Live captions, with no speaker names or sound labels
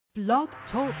Blog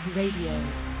Talk Radio.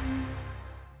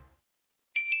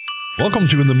 Welcome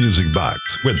to The Music Box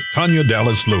with Tanya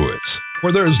Dallas-Lewis,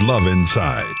 where there's love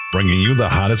inside, bringing you the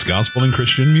hottest gospel and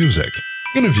Christian music,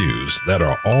 interviews that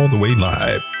are all the way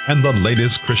live, and the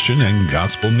latest Christian and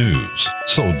gospel news.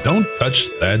 So don't touch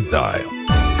that dial.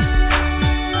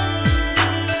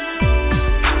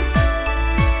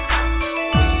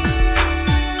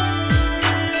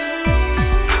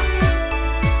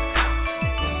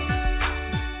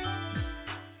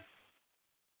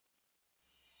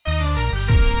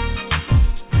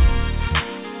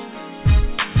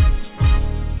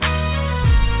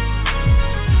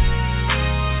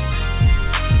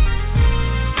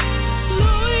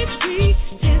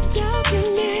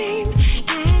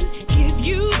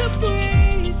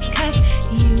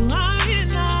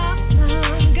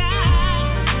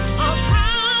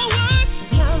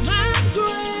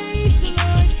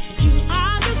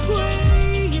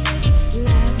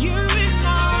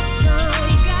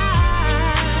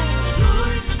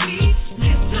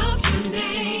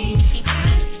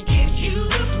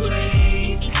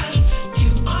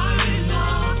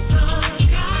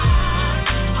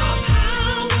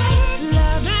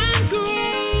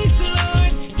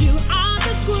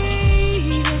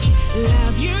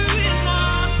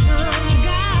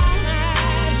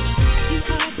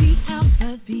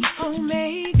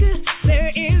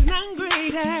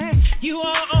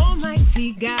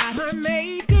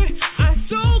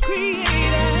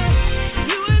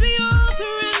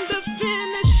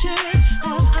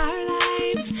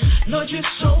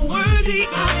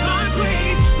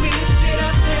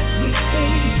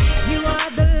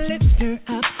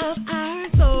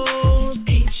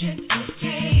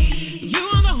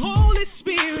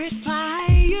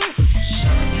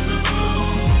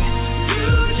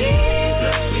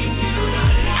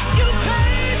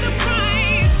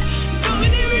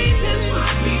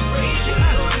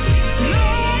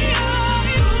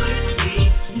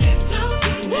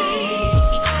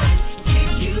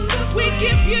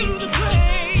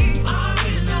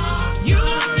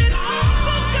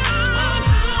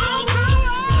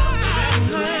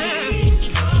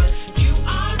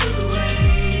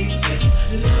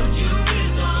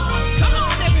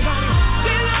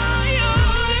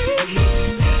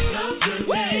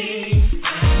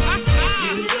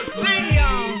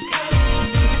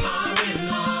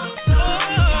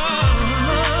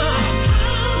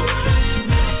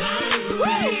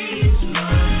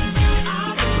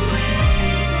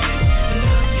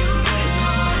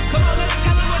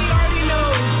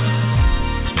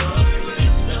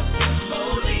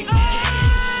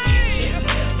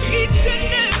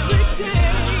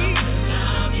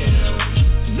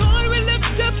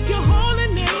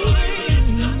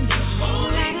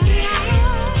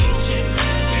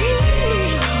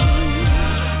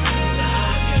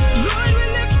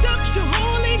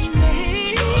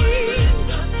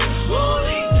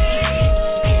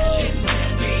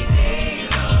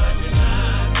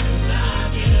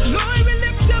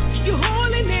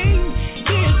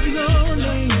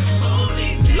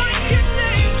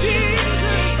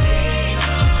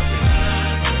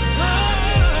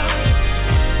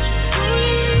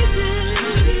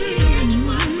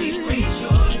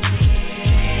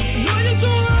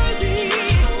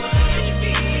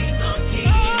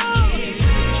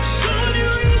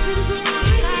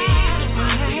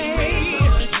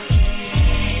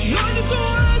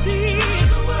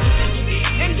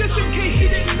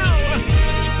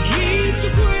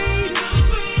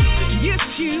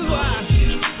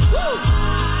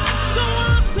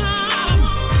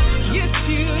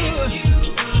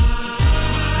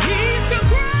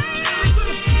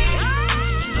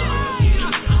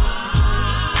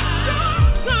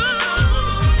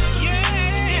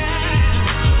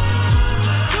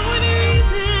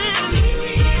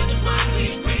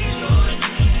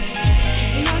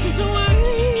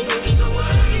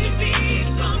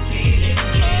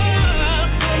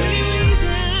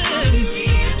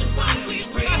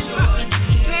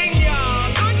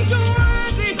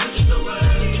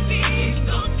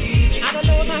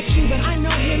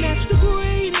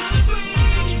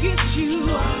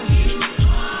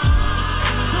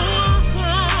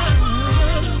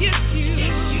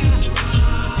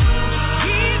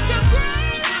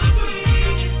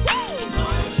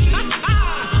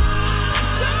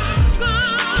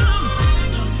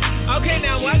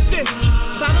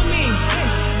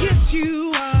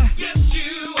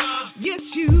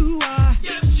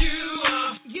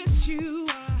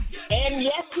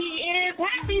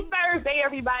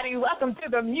 everybody. Welcome to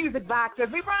the Music Box as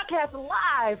we broadcast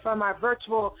live from our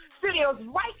virtual studios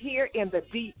right here in the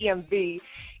DMV.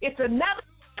 It's another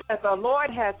that the Lord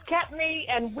has kept me,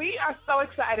 and we are so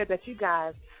excited that you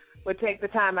guys would take the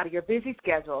time out of your busy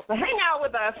schedule to hang out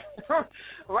with us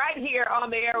right here on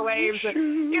the airwaves. It's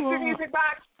the Music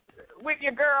Box with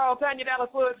your girl, Tanya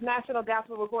Dallas-Lewis, national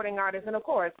gospel recording artist, and, of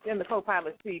course, in the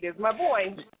co-pilot seat is my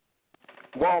boy.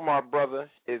 Walmart brother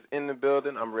is in the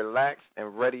building. I'm relaxed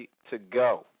and ready to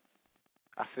go.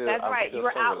 That's right. You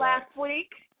were out last week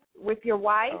with your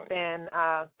wife and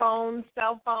phones,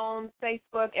 cell phones,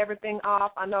 Facebook, everything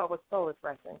off. I know it was so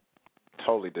refreshing.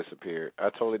 Totally disappeared. I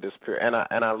totally disappeared.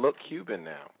 And I look Cuban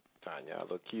now, Tanya. I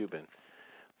look Cuban.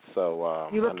 So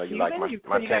you look I know Cuban? you like my you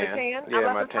tan. Got a tan?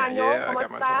 Yeah, my tan. Yeah, I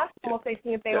got my tan. Como se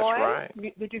siente That's hoy? right.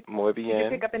 Did you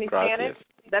pick up any gracias. Spanish?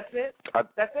 That's it?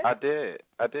 That's it?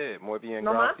 I did. Muy bien,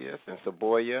 no gracias. And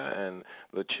cebolla and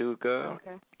lechuga.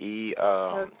 Okay. Y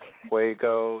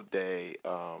juego de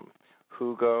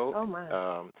jugo. Oh, my.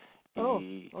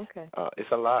 Okay.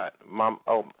 It's a lot.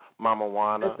 Mama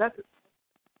Wanda.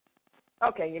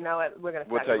 Okay, you know what? We're going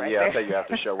to start there. I'll tell you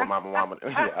after the show with Mama Wanda.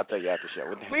 Yeah, I'll tell you after the show.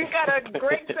 We've got a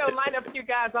great show lined up for you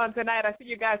guys on tonight. I see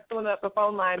you guys filling up the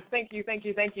phone lines. Thank you.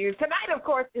 Tonight, of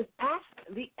course, is Ask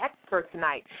the Expert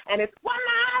tonight. And it's one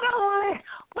night only,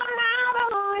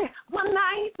 one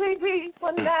night, baby,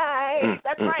 one night.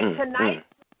 That's right. Tonight,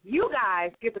 you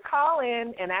guys get to call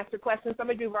in and ask your questions.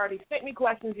 Some of you have already sent me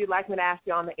questions you'd like me to ask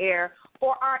you on the air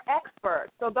for our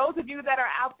experts. So those of you that are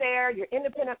out there, you're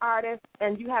independent artists,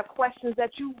 and you have questions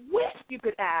that you wish you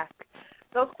could ask,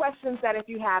 those questions that if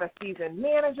you had a seasoned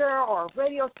manager or a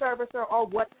radio servicer or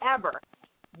whatever,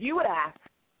 you would ask,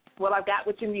 well, I've got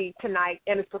what you need tonight,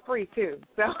 and it's for free, too.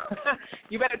 So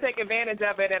you better take advantage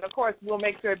of it. And, of course, we'll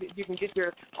make sure that you can get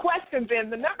your questions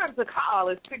in. The number to call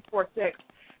is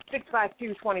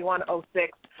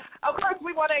 646-652-2106. Of course,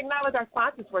 we want to acknowledge our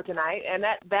sponsors for tonight, and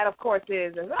that of course,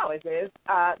 is, as always, is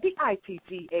the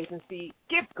ITG agency,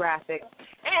 Gift Graphics,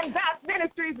 and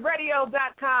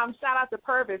ThatMinistriesRadio.com. Shout out to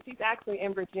Purvis. He's actually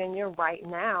in Virginia right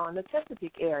now in the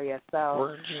Chesapeake area.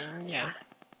 So Virginia.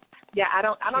 Yeah, I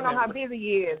don't know how busy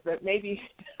he is, but maybe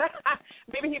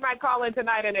he might call in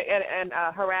tonight and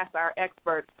harass our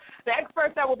experts. The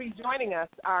experts that will be joining us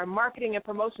are marketing and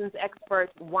promotions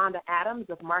expert Wanda Adams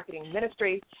of Marketing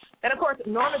Ministry, and, of course,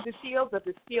 Norma Deshields of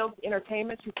Deshields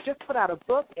Entertainment, who just put out a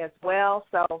book as well.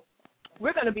 So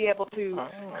we're going to be able to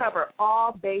cover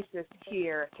all bases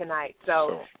here tonight.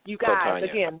 So you guys,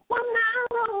 again, one night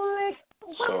only.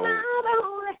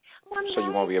 So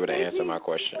you won't be able to answer my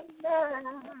question.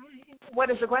 What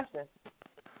is the question?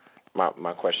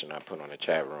 My question I put on the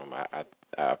chat room. I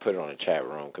put it on the chat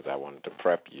room because I wanted to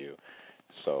prep you.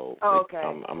 So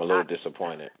I'm a little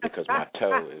disappointed because my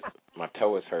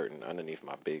toe is hurting underneath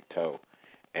my big toe,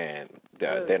 and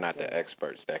they're not the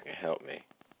experts that can help me.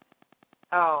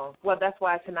 Oh, well, that's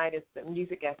why tonight is the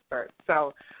music expert.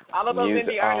 So all of those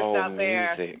indie artists out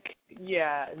there.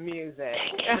 Yeah, music.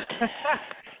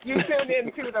 You tuned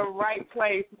into the right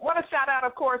place. Want to shout out,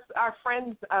 of course, our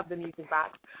friends of the Music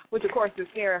Box, which, of course, is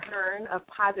Sarah Hearn of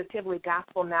Positively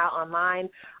Gospel Now Online.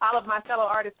 All of my fellow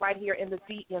artists right here in the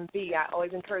DMV. I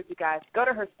always encourage you guys, go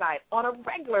to her site on a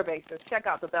regular basis. Check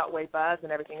out the Beltway Buzz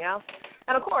and everything else.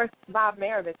 And, of course, Bob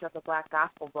Marovich of the Black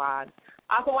Gospel Blog.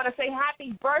 I also want to say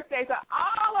happy birthday to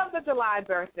all of the July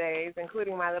birthdays,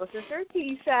 including my little sister,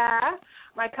 Keisha,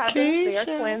 my cousins, their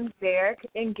twins, Derek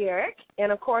and Garrick,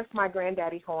 and, of course, my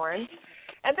granddaddy, Horn.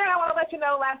 And then I want to let you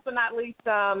know, last but not least,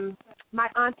 my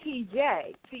Auntie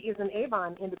Jay. She is an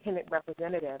Avon independent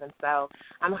representative, and so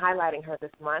I'm highlighting her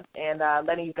this month and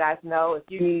letting you guys know if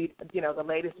you need, the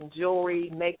latest in jewelry,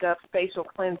 makeup, facial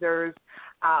cleansers,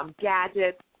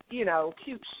 gadgets,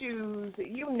 cute shoes,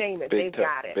 you name it, they've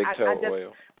got it. Big toe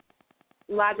oil.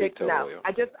 Logic, no.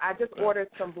 I just ordered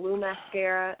some blue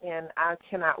mascara, and I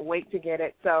cannot wait to get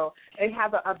it. So they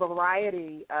have a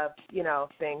variety of,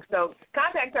 things. So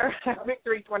contact her at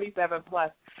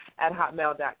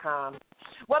victory27plus@hotmail.com.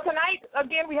 Well, tonight,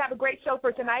 again, we have a great show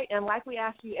for tonight, and like we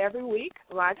ask you every week,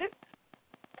 Logic.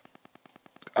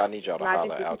 I need y'all to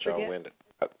holler out your window.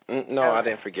 No, I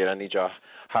didn't forget. I need y'all to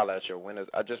holler at your windows.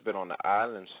 I've just been on the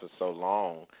islands for so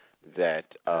long that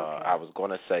I was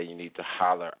going to say you need to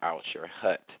holler out your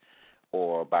hut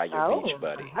or by your beach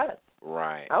buddy. Hut.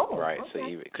 Right, right. Okay. So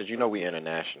because we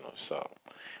international, so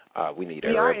we need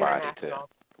everybody to.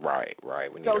 Right.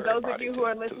 We need so those of everybody you who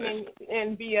are listening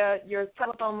in via your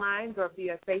telephone lines or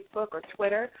via Facebook or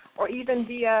Twitter or even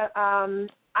via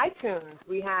iTunes,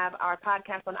 we have our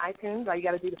podcast on iTunes. All you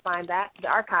got to do to find that, the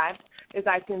archive, is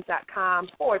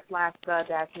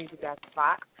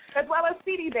iTunes.com/the-music-box, as well as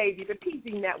CD Baby, the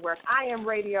PZ Network, I Am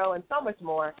Radio, and so much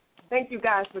more. Thank you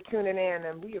guys for tuning in,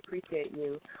 and we appreciate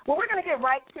you. Well, we're going to get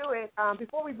right to it.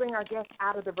 Before we bring our guests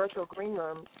out of the virtual green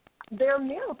room, their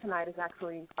meal tonight is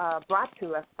actually brought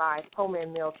to us by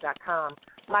PoeManMeals.com.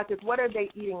 Like, what are they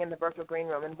eating in the virtual green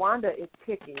room? And Wanda is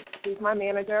picky. She's my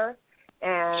manager,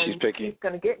 and she's picky. She's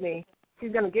going to get me.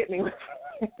 She's going to get me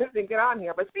to get on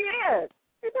here, but she is.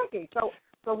 She's picky. So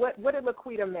what did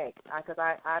Laquita make? Because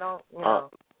I don't, you know.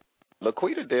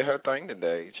 Laquita did her thing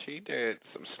today. She did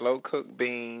some slow-cooked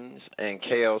beans and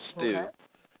kale stew. Okay.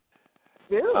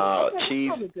 Stew?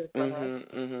 Cheese.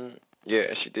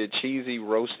 Yeah, she did cheesy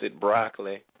roasted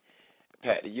broccoli.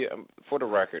 For the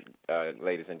record,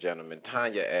 ladies and gentlemen,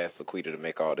 Tanya asked Laquita to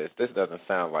make all this. This doesn't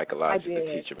sound like Elijah the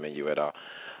Teacher menu at all.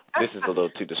 This is a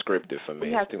little too descriptive for me.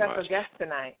 We have it's too special much. guests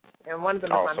tonight, and one of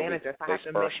them is my manager, so I have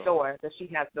to make sure that she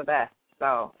has the best.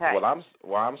 So, hey. Well, I'm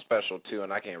special, too,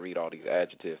 and I can't read all these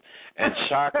adjectives. And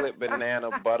chocolate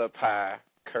banana butter pie,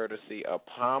 courtesy of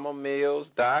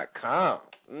PoeManMeals.com.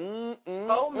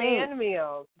 PoeMan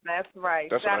Meals. That's right.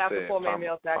 Shout out to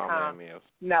PoeManMeals.com.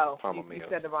 No, you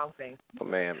said the wrong thing.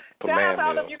 PoeMan Shout out to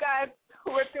all Meals. of you guys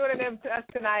who are tuning in to us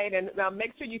tonight, and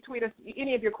make sure you tweet us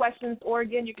any of your questions, or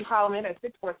again, you can call them in at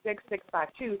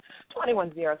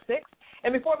 646-652-2106.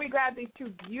 And before we grab these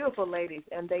two beautiful ladies,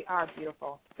 and they are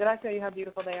beautiful. Did I tell you how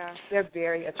beautiful they are? They're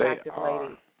very attractive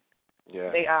ladies.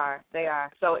 Yeah. They are.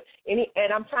 So and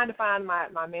I'm trying to find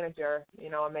my manager,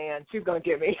 a man. She's going to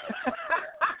get me.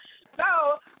 So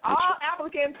all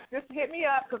applicants, just hit me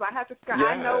up because I have to.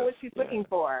 I know what she's looking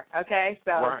for. Okay,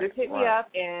 so just hit me up,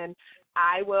 and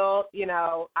I will.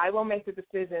 I will make the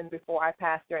decision before I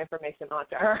pass your information on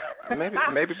to her.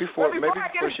 Maybe before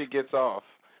she gets off.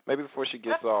 Maybe before she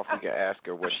gets off, we can ask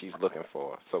her what she's looking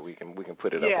for, so we can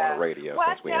put it up on the radio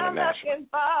since we're international.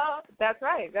 That's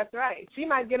right. She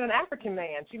might get an African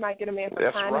man. She might get a man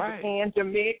from China, Japan,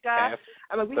 Jamaica.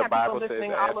 We have people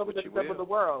listening all over the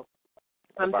world.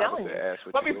 I'm telling you.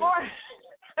 But before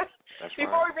we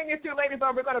bring you two ladies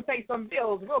on, we're going to pay some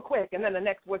bills real quick, and then the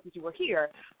next voices you will hear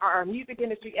are our music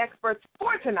industry experts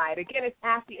for tonight. Again, it's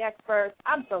Ask the Experts.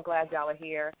 I'm so glad y'all are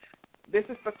here. This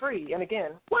is for free. And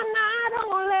again, one night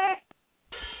only.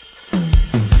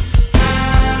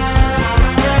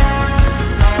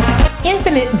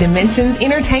 Infinite Dimensions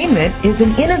Entertainment is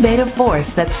an innovative force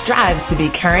that strives to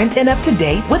be current and up to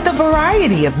date with a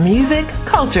variety of music,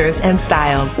 cultures, and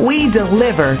styles. We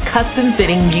deliver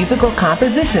custom-fitting musical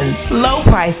compositions, low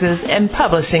prices, and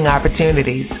publishing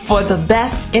opportunities. For the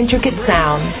best intricate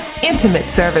sounds, intimate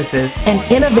services, and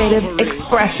innovative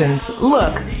expressions,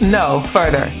 look no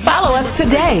further. Follow us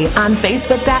today on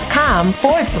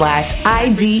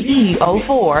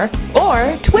Facebook.com/IDE04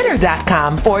 or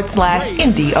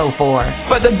Twitter.com/Indie04.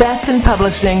 For the best in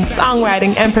publishing,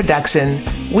 songwriting, and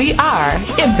production, we are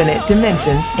Infinite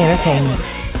Dimensions Entertainment.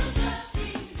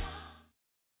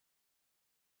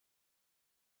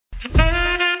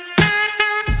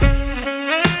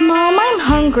 Mom, I'm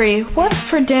hungry. What's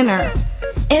for dinner?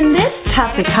 In this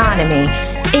tough economy,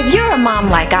 if you're a mom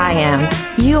like I am,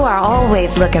 you are always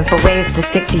looking for ways to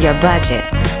stick to your budget,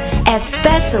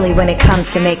 especially when it comes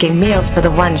to making meals for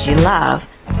the ones you love.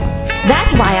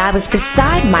 That's why I was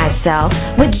beside myself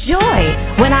with joy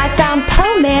when I found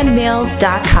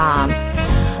PoeManMeals.com.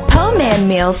 PoeMan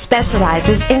Meals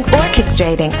specializes in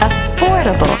orchestrating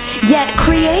affordable yet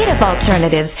creative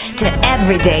alternatives to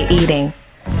everyday eating.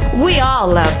 We all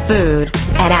love food,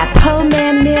 and at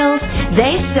PoeMan Meals,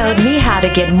 they showed me how to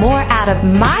get more out of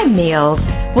my meals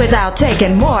without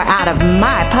taking more out of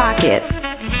my pocket.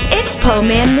 It's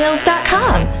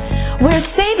PoeManMeals.com, where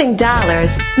saving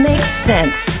dollars makes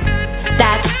sense.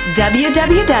 That's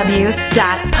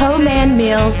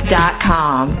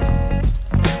www.PoeManMeals.com.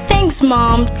 Thanks,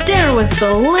 Mom. Dinner was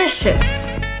delicious.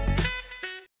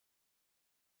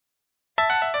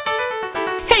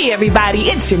 Hey everybody,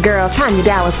 it's your girl Tanya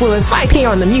Dallas-Lewis right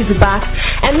here on the Music Box,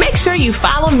 and make sure you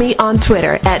follow me on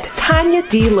Twitter at Tanya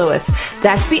D. Lewis.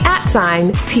 That's the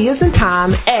 @ T as in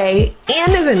Tom, A,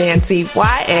 N as in Nancy,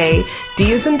 Y-A,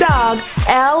 D as in dog,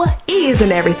 L, E as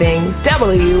in everything,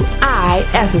 W, I,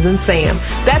 S as in Sam.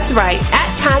 That's right, at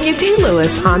Tanya D. Lewis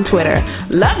on Twitter.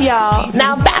 Love y'all.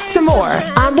 Now back to more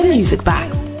on the Music Box.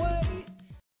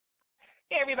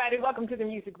 Hey, everybody. Welcome to the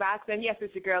Music Box. And, yes,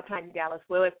 it's your girl, Tanya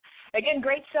Dallas-Lewis. Again,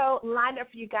 great show lined up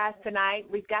for you guys tonight.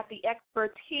 We've got the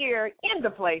experts here in the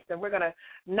place, and we're going to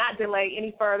not delay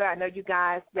any further. I know you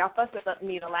guys, y'all fussed at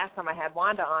me the last time I had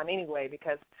Wanda on anyway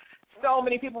because so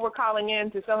many people were calling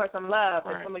in to show her some love,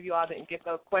 and some of you all didn't get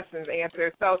those questions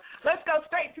answered. So let's go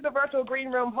straight to the virtual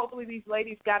green room. Hopefully these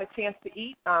ladies got a chance to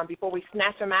eat before we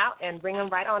snatch them out and bring them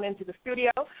right on into the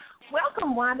studio.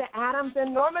 Welcome, Wanda Adams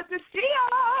and Norma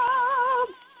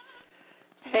Deshields.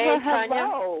 Hey, Tanya.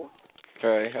 Hello.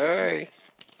 Hey.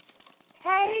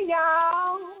 Hey,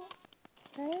 y'all.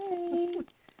 Hey.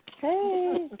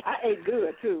 I ate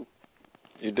good, too.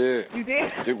 You did? You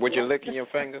did? Was you licking your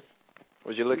fingers?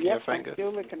 Your fingers? I'm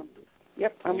still licking them.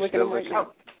 Yep, I'm You licking them right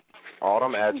now. All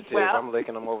them adjectives, I'm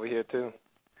licking them over here, too.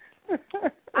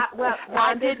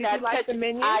 Wanda, did you like the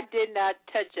menu? I did not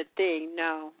touch a thing,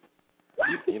 no.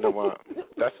 You know what?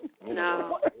 That's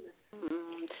no.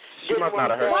 She must not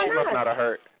have heard. She must not have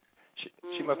heard.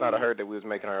 She must not have heard that we was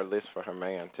making her a list for her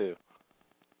man too.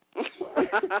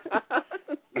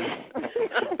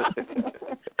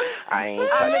 I ain't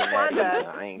touching that.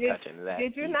 I ain't touching that.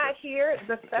 Did you not hear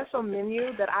the special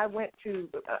menu that I went to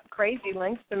crazy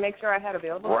lengths to make sure I had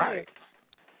available? Right.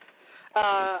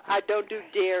 I don't do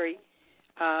dairy.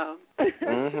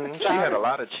 She had a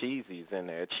lot of cheesies in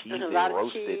there. Cheesy,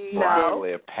 roasted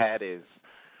broccoli, patties,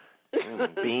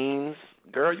 beans.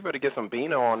 Girl, you better get some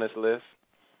Beano on this list.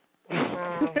 She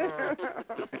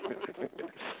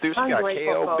got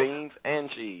kale, beans, and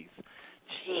cheese.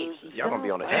 Jeez, y'all gonna be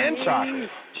on the and chocolate.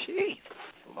 Jeez.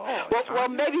 Well,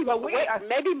 maybe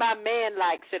my man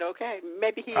likes it. Okay,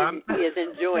 maybe he is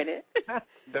enjoying it.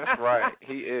 That's right,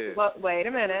 he is. Well, wait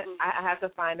a minute. I have to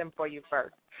find him for you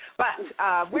first. But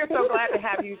we're so glad to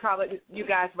have you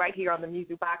guys right here on the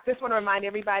Music Box. Just want to remind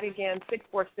everybody again,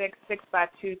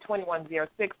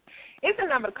 646-652-2106 is the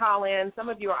number to call in. Some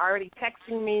of you are already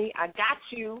texting me. I got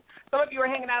you. Some of you are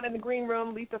hanging out in the green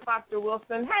room. Lisa Foster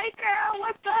Wilson, hey girl,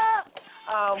 what's up?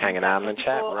 Hanging out in the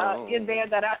chat room. In there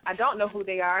that I don't know who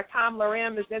they are. Tom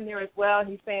Larim is in there as well.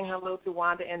 He's saying hello to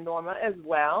Wanda and Norma as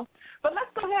well. But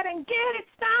let's go ahead and get it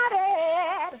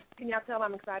started. Can y'all tell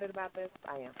I'm excited about this?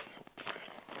 I am.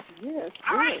 Yes.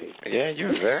 Right. Yeah,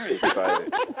 you're very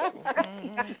excited.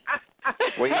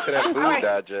 Wait till that food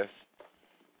digest.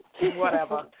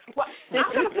 Whatever. Well,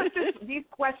 I'm going to put these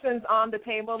questions on the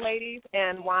table, ladies,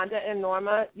 and Wanda and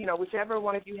Norma, whichever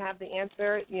one of you have the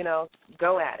answer,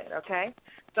 go at it, okay?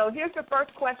 So here's the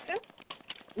first question.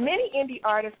 Many indie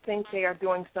artists think they are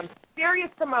doing some serious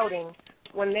promoting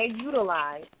when they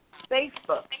utilize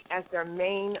Facebook as their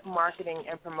main marketing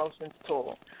and promotions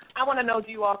tool. I want to know,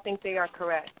 do you all think they are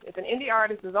correct? If an indie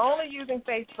artist is only using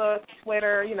Facebook,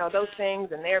 Twitter, those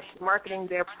things, and they're marketing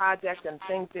their project and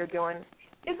things they're doing,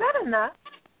 is that enough?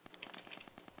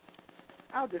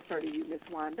 I'll defer to you, Miss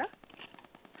Wanda.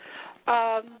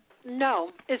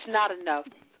 No, it's not enough.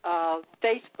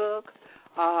 Facebook,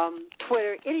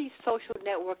 Twitter, any social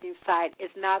networking site is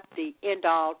not the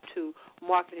end-all to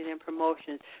marketing and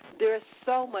promotions. There's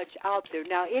so much out there.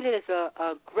 Now, it is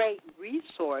a great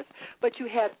resource, but you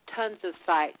have tons of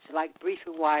sites like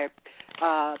Briefing Wire,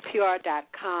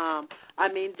 PR.com. I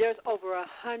mean, there's over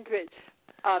 100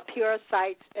 PR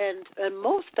sites, and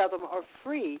most of them are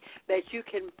free that you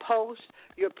can post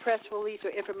your press release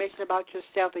or information about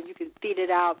yourself, and you can feed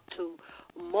it out to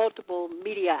multiple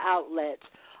media outlets.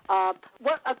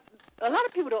 What a lot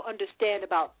of people don't understand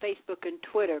about Facebook and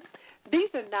Twitter,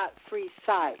 these are not free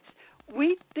sites.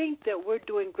 We think that we're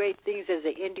doing great things as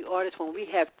an indie artist when we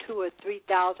have 2,000 or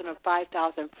 3,000 or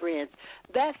 5,000 friends.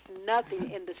 That's nothing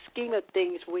in the scheme of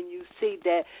things when you see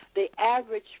that the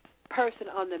average person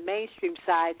on the mainstream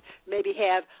side maybe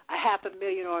have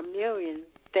 500,000 or 1 million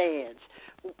fans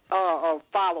or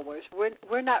followers.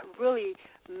 We're not really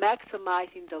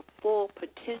maximizing the full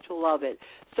potential of it.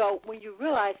 So when you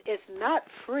realize it's not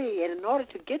free, and in order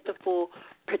to get the full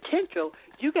potential,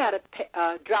 you got to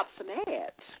drop some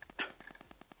ads.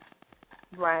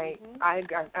 Right. I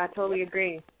totally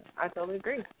agree.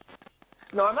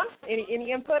 Norma,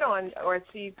 any input on, or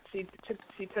she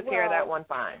took care of that one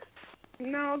fine?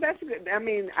 No, that's good. I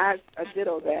mean, I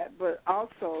ditto that, but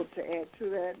also to add to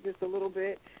that just a little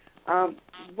bit,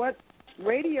 what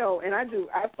radio, and I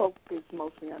focus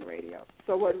mostly on radio.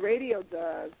 So what radio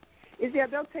does is,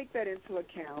 they'll take that into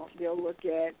account. They'll look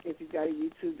at if you've got a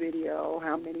YouTube video,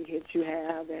 how many hits you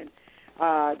have, and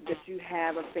that you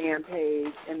have a fan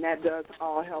page, and that does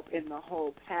all help in the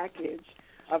whole package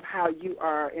of how you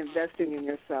are investing in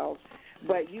yourself.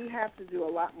 But you have to do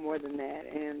a lot more than that,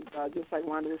 and just like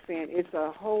Wanda was saying, it's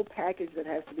a whole package that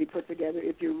has to be put together.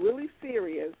 If you're really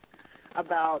serious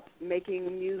about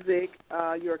making music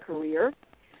your career,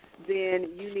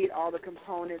 then you need all the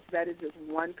components. That is just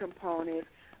one component.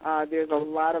 There's a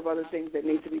lot of other things that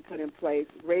need to be put in place.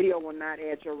 Radio will not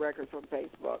add your records from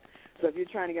Facebook. So if you're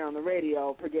trying to get on the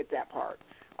radio, forget that part.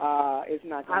 It's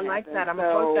not going to happen. I like that. I'm going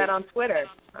to post that on Twitter.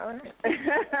 All right.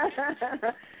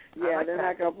 Yeah, they're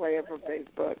not going to play it from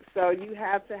Facebook. So you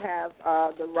have to have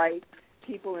the right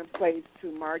people in place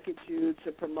to market you,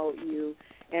 to promote you,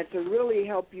 and to really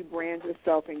help you brand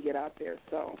yourself and get out there.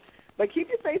 So, But keep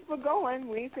your Facebook going.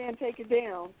 We ain't saying take it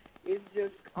down. It's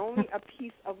just only a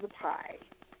piece of the pie.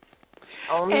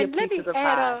 Only a piece of the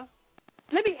pie.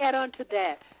 Let me add on to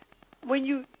that.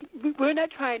 We're not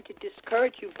trying to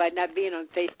discourage you by not being on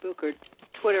Facebook or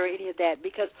Twitter or any of that,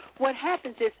 because what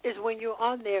happens is when you're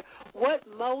on there, what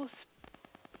most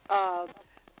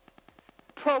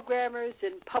programmers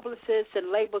and publicists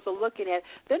and labels are looking at,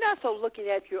 they're not so looking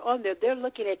at you on there, they're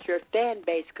looking at your fan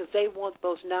base because they want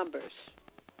those numbers.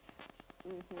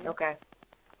 Mm-hmm. Okay.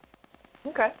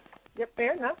 Yep,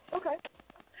 fair enough. Okay.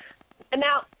 And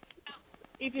now,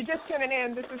 if you're just tuning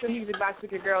in, this is the Music Box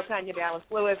with your girl, Tanya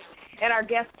Dallas-Lewis. And our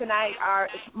guests tonight are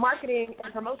marketing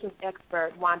and promotions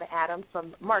expert Wanda Adams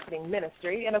from Marketing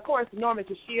Ministry, and of course Norma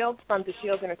Deshields from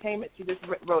Deshields Entertainment. She just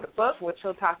wrote a book, which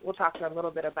we'll talk to her a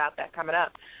little bit about that coming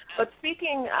up. But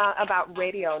speaking about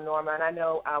radio, Norma, and I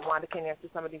know Wanda can answer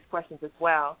some of these questions as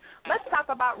well. Let's talk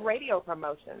about radio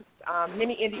promotions.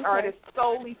 Many indie artists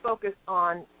solely focus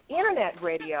on internet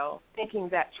radio, thinking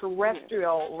that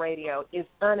terrestrial radio is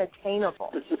unattainable.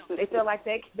 They feel like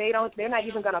they're not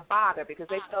even going to bother because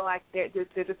they feel like they're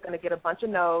just going to get a bunch of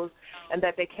no's and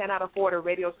that they cannot afford a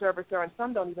radio servicer, and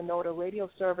some don't even know what a radio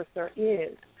servicer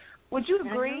is. Would you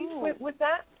agree with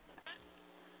that?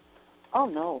 Oh,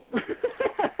 no.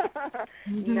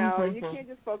 No, you can't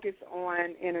just focus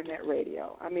on internet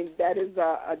radio. I mean, that is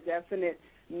a definite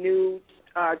new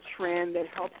trend that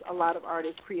helps a lot of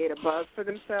artists create a buzz for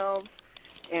themselves.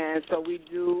 And so we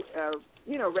do,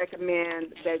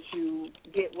 recommend that you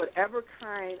get whatever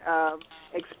kind of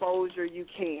exposure you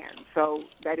can. So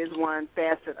that is one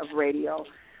facet of radio.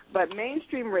 But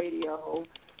mainstream radio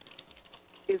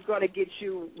is going to get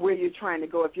you where you're trying to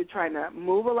go. If you're trying to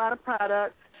move a lot of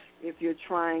products, if you're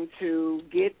trying to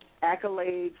get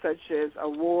accolades such as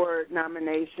award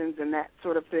nominations and that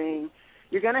sort of thing,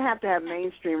 you're going to have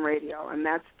mainstream radio, and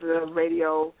that's the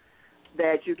radio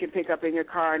that you can pick up in your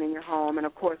car and in your home and,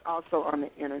 of course, also on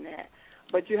the Internet.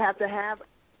 But you have to have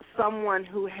someone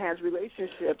who has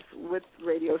relationships with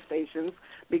radio stations,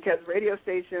 because radio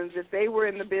stations, if they were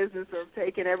in the business of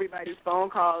taking everybody's phone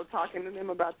calls, talking to them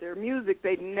about their music,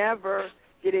 they'd never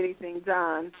get anything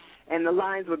done, and the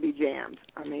lines would be jammed.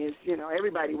 I mean,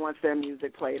 everybody wants their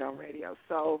music played on radio.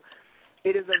 So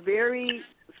it is a very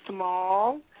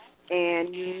small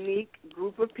and unique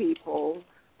group of people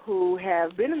who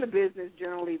have been in the business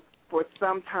generally for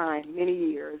some time, many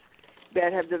years,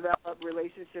 that have developed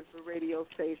relationships with radio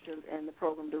stations and the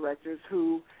program directors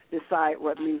who decide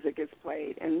what music is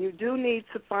played. And you do need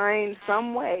to find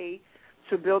some way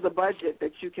to build a budget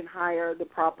that you can hire the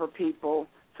proper people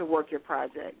to work your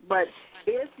project. But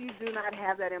if you do not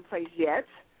have that in place yet,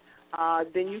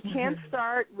 then you can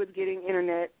start with getting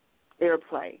Internet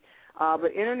airplay.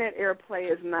 But Internet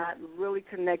airplay is not really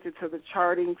connected to the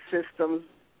charting systems,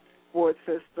 board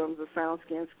systems, the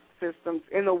SoundScan systems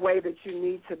in the way that you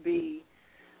need to be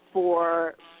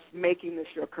for making this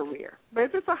your career. But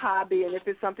if it's a hobby and if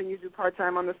it's something you do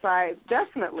part-time on the side,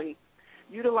 definitely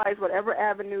utilize whatever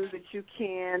avenues that you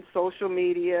can, social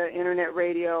media, Internet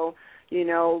radio,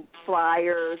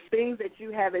 flyers, things that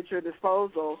you have at your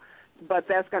disposal, but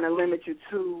that's going to limit you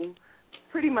to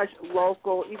pretty much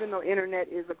local. Even though Internet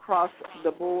is across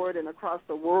the board and across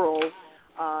the world,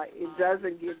 it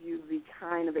doesn't give you the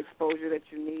kind of exposure that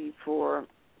you need for,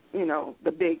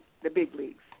 the big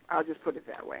leagues. I'll just put it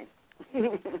that way.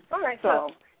 All right. So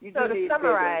to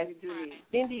summarize,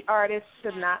 indie artists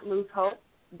should not lose hope.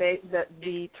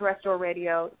 The terrestrial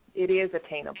radio, it is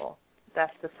attainable.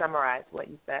 That's to summarize what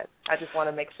you said. I just want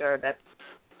to make sure that,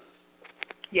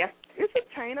 yes? It's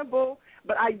attainable,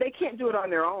 but they can't do it on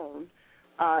their own.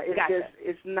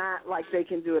 It's not like they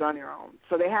can do it on their own.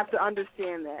 So they have to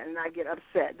understand that and not get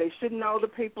upset. They should know the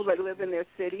people that live in their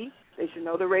city. They should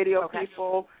know the radio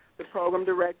people, the program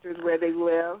directors, where they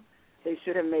live. They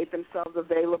should have made themselves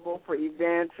available for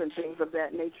events and things of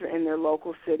that nature in their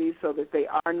local cities so that they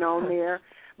are known there.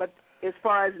 But as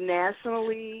far as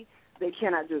nationally, they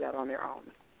cannot do that on their own.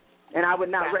 And I would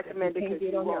not recommend it because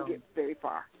you won't get very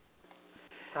far.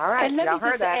 All right. And let me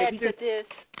just add to this.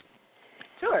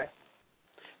 Sure.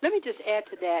 Let me just add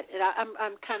to that, and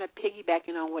I'm kind of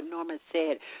piggybacking on what Norma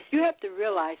said. You have to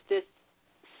realize there's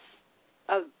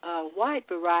a wide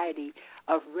variety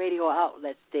of radio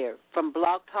outlets there, from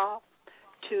Blog Talk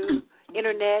to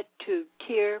Internet to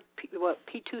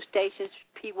P2 stations,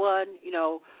 P1,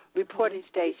 reporting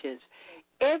stations.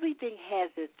 Everything has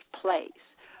its place.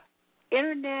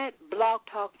 Internet, Blog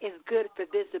Talk is good for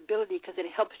visibility because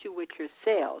it helps you with your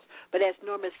sales. But as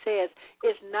Norma says,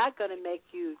 it's not going to make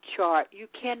you chart. You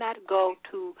cannot go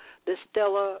to the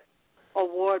stellar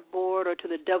award board or to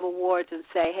the Dove Awards and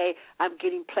say, hey, I'm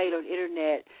getting played on the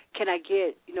Internet. Can I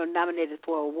get, nominated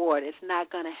for an award? It's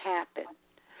not going to happen.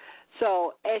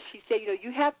 So as she said,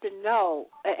 you have to know,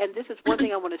 and this is one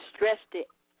thing I want to stress to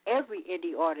every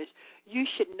indie artist, you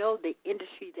should know the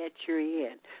industry that you're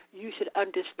in. You should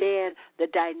understand the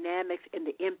dynamics and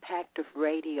the impact of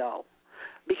radio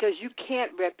because you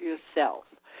can't rep yourself.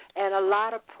 And a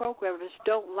lot of programmers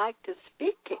don't like to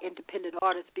speak to independent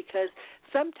artists because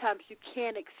sometimes you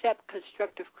can't accept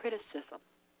constructive criticism.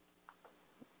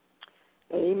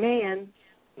 Amen.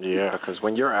 Yeah, because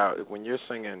when you're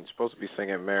singing, you're supposed to be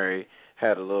singing Mary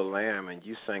Had a Little Lamb, and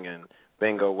you singing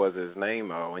Bingo Was His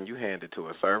Name-O, and you hand it to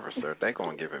a servicer, they're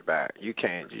going to give it back. You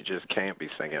just can't be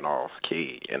singing off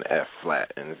key and F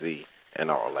flat and Z and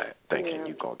all that, thinking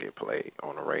you're going to get played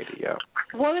on the radio.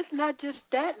 Well, it's not just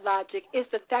that logic.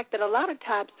 It's the fact that a lot of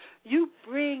times you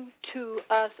bring to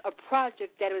us a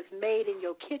project that is made in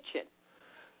your kitchen.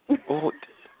 Oh,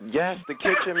 yes, the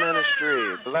kitchen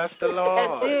ministry. Bless the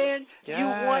Lord. And then you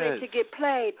want it to Yes. get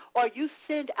played, or you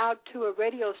send out to a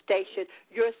radio station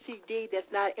your CD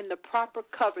that's not in the proper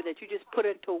cover that you just put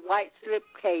into a white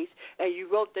slipcase and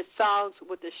you wrote the songs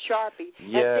with a Sharpie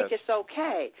and think it's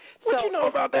okay. What you know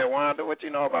about that, Wanda? What you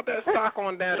know about that sock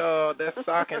on that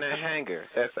sock in that hanger?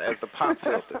 That's as the pop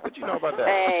filter. What you know about that?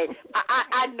 Hey,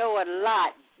 I know a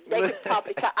lot. They could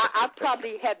probably I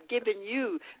probably have given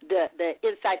you the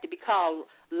insight to be called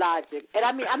logic. And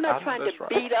I mean, I'm not trying to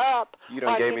beat up. You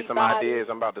done gave me some ideas.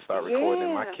 I'm about to start recording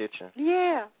in my kitchen.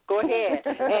 Yeah, go ahead.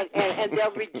 and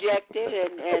they'll reject it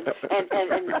and mix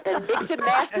and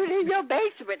master it in your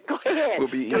basement. Go ahead.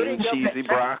 We'll be eating cheesy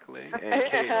broccoli and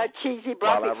kale cheesy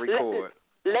broccoli while I record.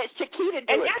 Let Chiquita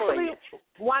do it for you.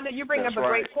 Wanda, you bring up a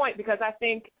great point because I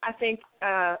think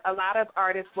a lot of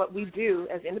artists, what we do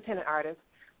as independent artists,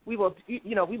 we will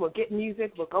get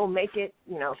music, we'll go make it,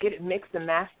 get it mixed and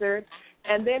mastered,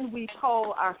 and then we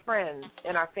poll our friends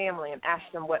and our family and ask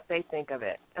them what they think of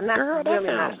it. And that's really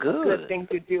not a good thing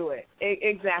to do it.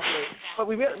 Exactly. But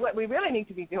what we really need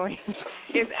to be doing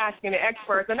is asking the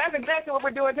experts, and that's exactly what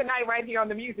we're doing tonight right here on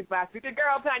the Music Box with your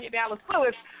girl, Tanya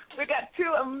Dallas-Lewis. We've got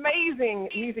two amazing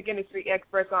music industry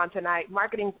experts on tonight,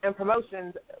 marketing and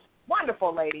promotions,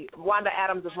 wonderful lady, Wanda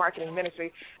Adams of Marketing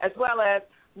Ministry, as well as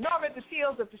Norma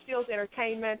Deshields of Deshields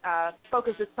Entertainment,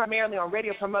 focuses primarily on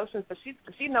radio promotions, but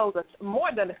she knows more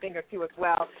than a thing or two as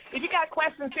well. If you got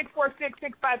questions,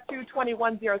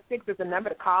 646-652-2106 is the number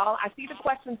to call. I see the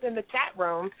questions in the chat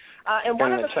room. And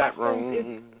one of the chat room is,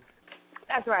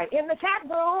 that's right, in the chat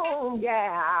room,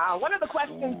 yeah. One of the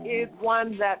questions is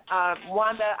one that,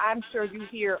 Wanda, I'm sure you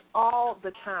hear all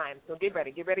the time. So get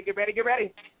ready.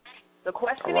 The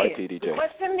question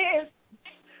is,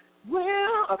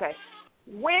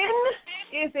 when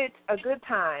is it a good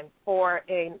time for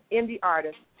an indie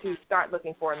artist to start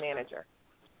looking for a manager?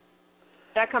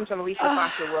 That comes from Lisa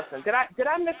Foster Wilson. Did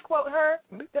I misquote her?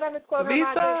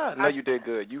 Lisa? No, you did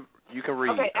good. You can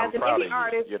read. Okay, as an indie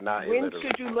artist, when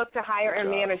should you look to hire a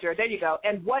manager? There you go.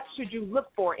 And what should you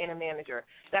look for in a manager?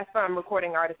 That's from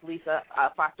recording artist Lisa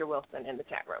Foster Wilson in the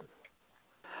chat room.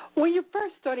 When you're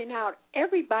first starting out,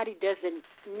 everybody doesn't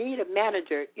need a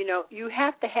manager. You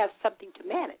have to have something to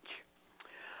manage.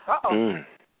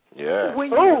 Yeah. When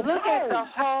you look at the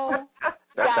whole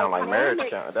that sounds like marriage.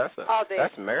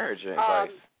 That's marriage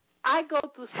advice. I go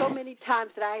through so many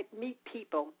times that I meet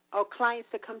people or clients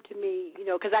that come to me,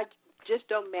 because I just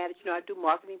don't manage. I do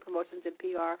marketing, promotions, and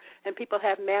PR, and people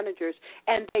have managers,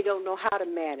 and they don't know how to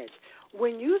manage.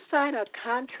 When you sign a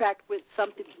contract with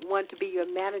someone to be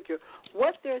your manager,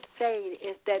 what they're saying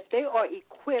is that they are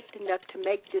equipped enough to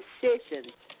make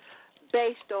decisions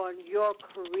based on your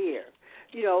career.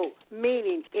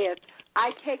 Meaning if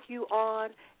I take you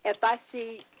on, if I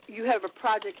see you have a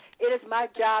project, it is my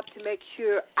job to make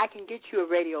sure I can get you a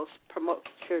radio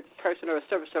person or a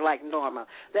servicer like Norma,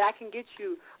 that I can get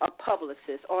you a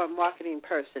publicist or a marketing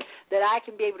person, that I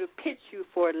can be able to pitch you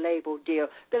for a label deal,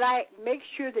 that I make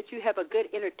sure that you have a good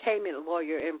entertainment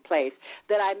lawyer in place,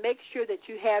 that I make sure that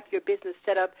you have your business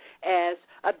set up as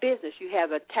a business. You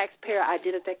have a taxpayer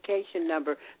identification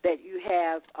number, that you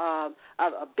have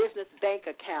a business bank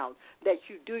account, that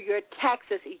you do your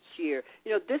taxes each year.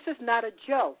 This is not a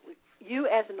joke. You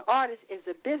as an artist is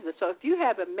a business. So if you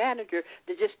have a manager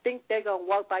that just think they're going to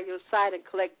walk by your side and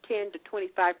collect 10 to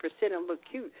 25% and look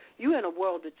cute, you're in a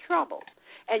world of trouble.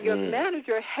 And your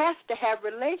manager has to have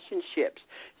relationships.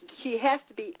 She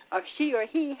or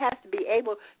he has to be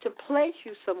able to place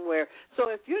you somewhere. So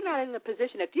if you're not in a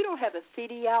position, if you don't have a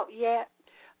CD out yet,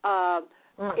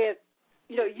 if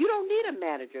you don't need a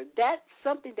manager. That's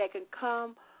something that can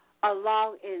come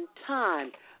along in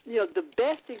time. the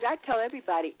best things I tell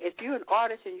everybody, if you're an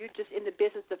artist and you're just in the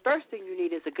business, the first thing you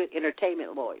need is a good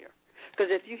entertainment lawyer. Because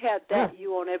if you have that,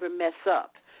 you won't ever mess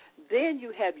up. Then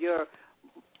you have your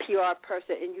PR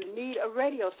person, and you need a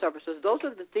radio services. Those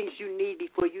are the things you need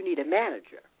before you need a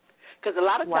manager. Because a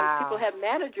lot of times people have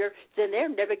managers, then they're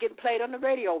never getting played on the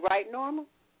radio, right, Norma?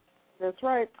 That's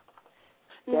right.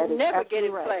 That never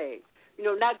getting played.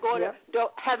 Not going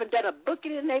haven't done a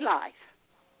booking in their life.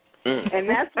 And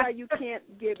that's why you can't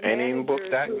get managers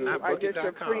who are just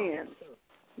your friends.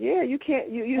 Yeah, you can't.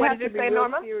 You have to be real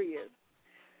serious.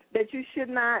 That you should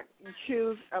not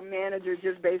choose a manager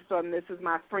just based on this is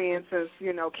my friend since,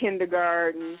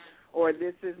 kindergarten, or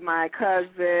this is my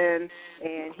cousin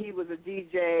and he was a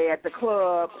DJ at the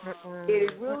club.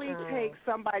 It really takes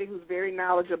somebody who's very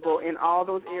knowledgeable in all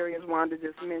those areas Wanda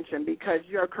just mentioned, because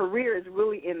your career is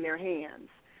really in their hands.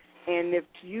 And if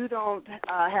you don't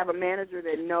have a manager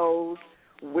that knows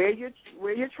where you're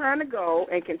trying to go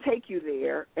and can take you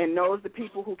there and knows the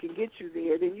people who can get you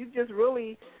there, then you just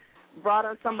really brought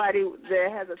on somebody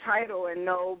that has a title and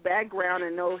no background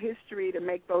and no history to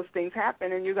make those things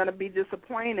happen, and you're going to be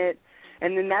disappointed.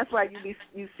 And then that's why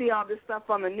you see all this stuff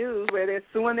on the news where they're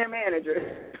suing their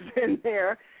managers in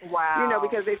there. Wow.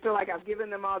 Because they feel like I've given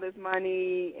them all this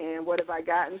money and what have I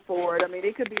gotten for it. I mean,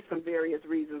 it could be some various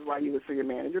reasons why you would sue your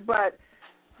manager, but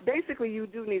basically you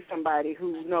do need somebody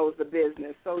who knows the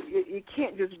business. So it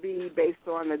can't just be based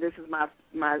on that this is my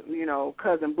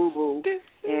cousin Boo-Boo. This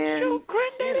and, is your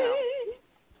granddaddy.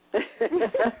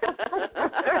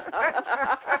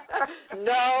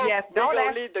 No, yes, don't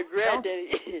leave the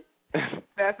granddaddy.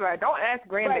 That's right. Don't ask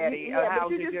granddaddy how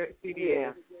did your CD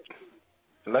is.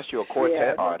 Unless you're a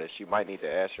quartet artist, you might need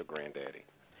to ask your granddaddy.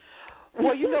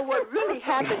 Well, what really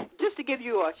happened, just to give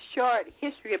you a short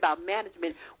history about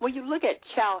management, when you look at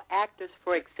child actors,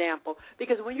 for example,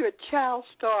 because when you're a child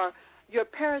star, your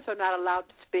parents are not allowed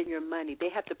to spend your money. They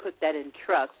have to put that in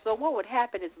trust. So what would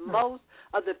happen is most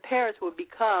of the parents would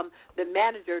become the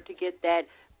manager to get that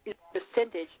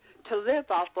percentage to live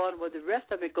off on, where the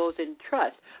rest of it goes in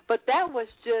trust. But that was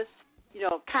just,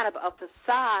 kind of a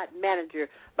facade manager.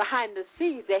 Behind the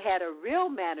scenes, they had a real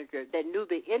manager that knew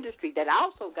the industry that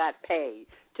also got paid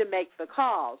to make the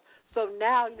calls. So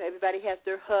now, everybody has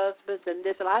their husbands and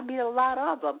this, and I meet a lot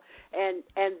of them, and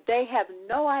they have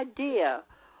no idea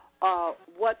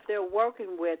what they're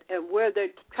working with and where they're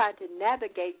trying to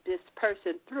navigate this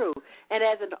person through. And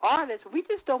as an artist, we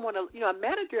just don't want to, a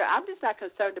manager, I'm just not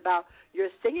concerned about your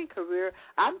singing career.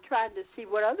 I'm trying to see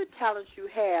what other talents you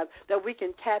have that we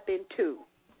can tap into.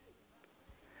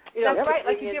 That's right,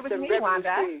 like you did with me,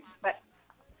 Wanda.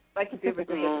 Like you did with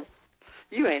me.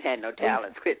 You ain't had no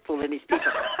talents. Quit fooling these people.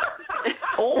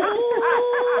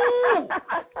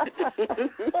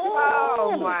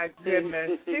 Oh, my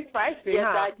goodness. She's spicy, yes,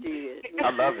 huh? I did.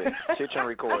 I love it. Kitchen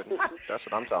recording. That's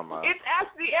what I'm talking about. It's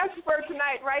Ask the Expert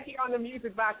tonight right here on the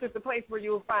Music Box. It's a place where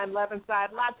you will find love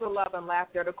inside, lots of love and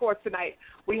laughter. And, of course, tonight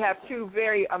we have two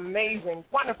very amazing,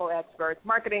 wonderful experts,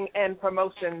 marketing and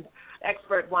promotions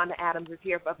expert Wanda Adams is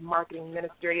here for Marketing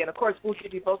Ministry. And, of course, we'll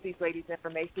give you both these ladies'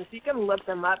 information so you can look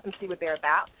them up and see what they're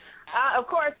about. Of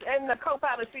course, in the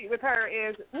co-pilot seat with her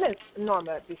is Miss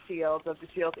Norma Deshields of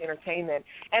Deshields Entertainment.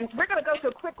 And we're going to go to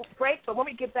a quick break, but when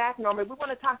we get back, Norma, we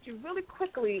want to talk to you really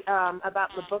quickly about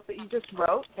the book that you just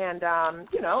wrote and,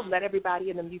 let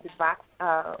everybody in the Music Box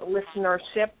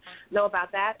listenership know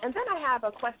about that. And then I have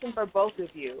a question for both of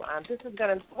you. This is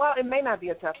going to, it may not be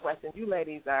a tough question. You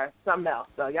ladies are something else,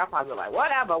 so y'all probably like,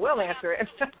 whatever, we'll answer it.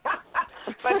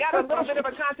 But got a little bit of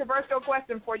a controversial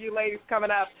question for you ladies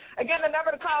coming up. Again, the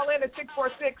number to call in is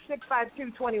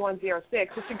 646-652-2106.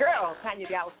 It's your girl, Tanya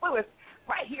Dallas-Lewis,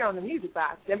 right here on the Music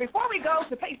Box. And before we go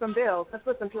to pay some bills, let's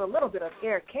listen to a little bit of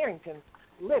Eric Carrington's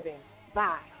Living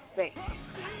by Faith.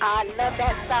 I love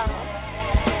that song.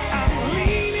 I'm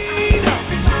leaning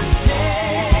on my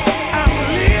day. I'm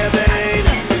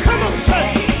living. Come on, say.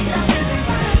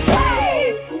 Hey.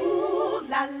 Ooh,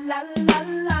 la la la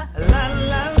la. La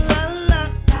la la la.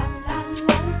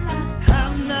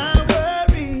 I'm not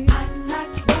worried.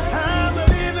 I'm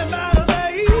living by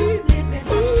faith.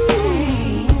 Ooh.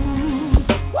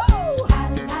 Woo. La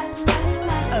la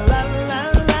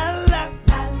la la.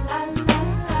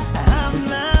 I'm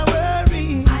not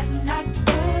worried.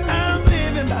 I'm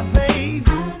living by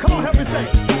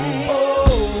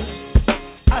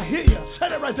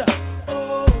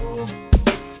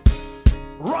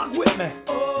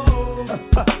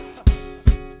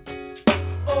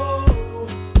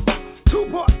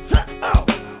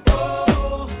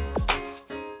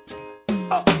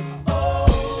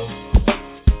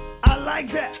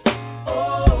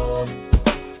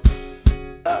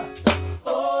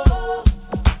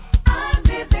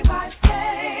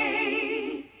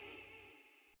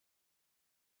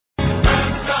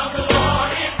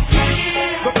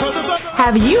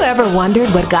Have you ever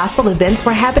wondered what gospel events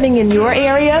were happening in your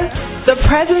area? The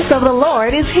presence of the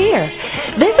Lord is here.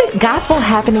 Visit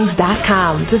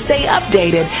gospelhappenings.com to stay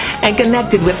updated and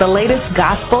connected with the latest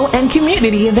gospel and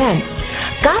community events.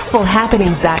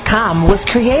 GospelHappenings.com was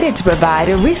created to provide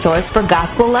a resource for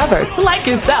gospel lovers like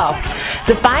yourself.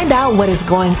 To find out what is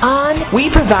going on,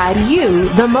 we provide you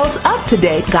the most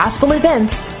up-to-date gospel events,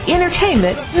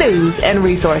 entertainment, news, and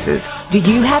resources. Do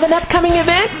you have an upcoming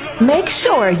event? Make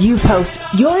sure you post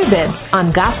your events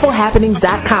on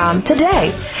GospelHappenings.com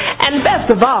today. And best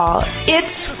of all, it's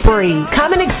free.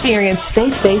 Come and experience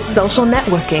faith-based social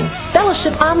networking,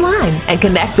 fellowship online, and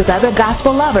connect with other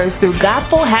gospel lovers through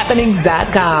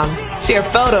GospelHappenings.com. Share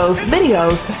photos,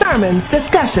 videos, sermons,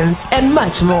 discussions, and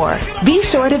much more. Be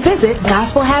sure to visit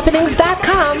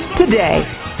GospelHappenings.com today.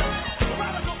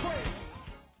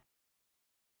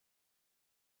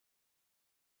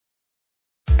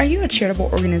 Are you a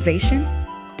charitable organization?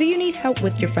 Do you need help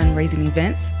with your fundraising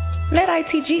events? Let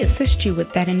ITG assist you with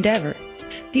that endeavor.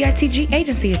 The ITG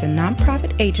Agency is a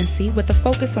nonprofit agency with a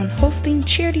focus on hosting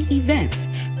charity events,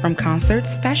 from concerts,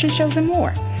 fashion shows, and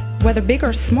more. Whether big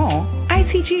or small,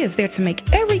 ITG is there to make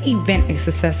every event a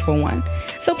successful one.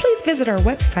 So please visit our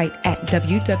website at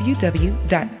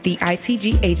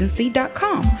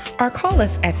www.theitgagency.com or call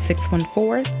us at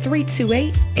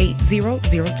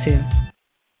 614-328-8002.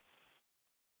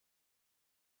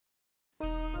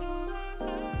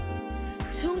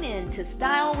 To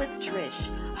Style with Trish,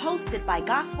 hosted by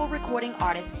gospel recording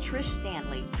artist Trish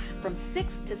Stanley from 6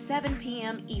 to 7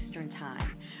 p.m. Eastern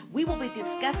Time. We will be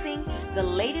discussing the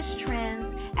latest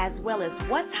trends as well as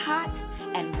what's hot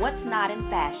and what's not in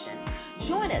fashion.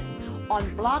 Join us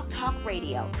on Blog Talk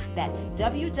Radio. That's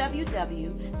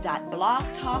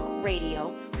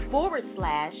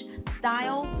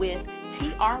www.blogtalkradio.com/style with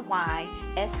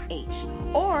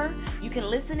TRYSH. Or you can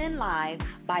listen in live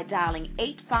by dialing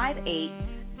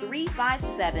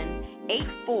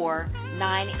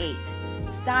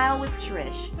 858-357-8498. Style with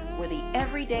Trish, where the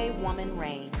everyday woman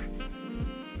reigns.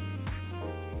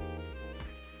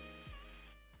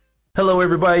 Hello,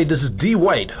 everybody. This is D.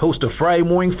 White, host of Friday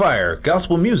Morning Fire,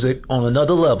 gospel music on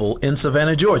another level in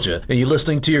Savannah, Georgia. And you're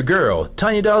listening to your girl,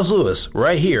 Tanya Dallas-Lewis,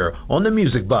 right here on the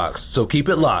Music Box. So keep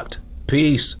it locked.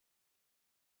 Peace.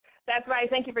 That's right.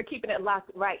 Thank you for keeping it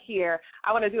locked right here.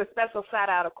 I want to do a special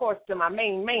shout-out, of course, to my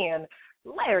main man,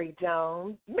 Larry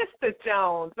Jones, Mr.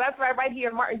 Jones. That's right here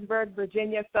in Martinsburg,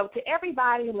 Virginia. So to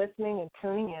everybody listening and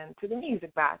tuning in to the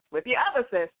Music Box with your other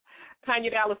sis,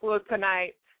 Tanya Dallas-Lewis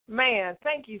tonight, man,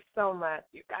 thank you so much.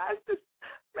 You guys just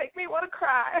make me want to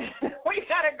cry. We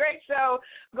got a great show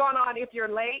going on. If you're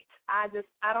late, I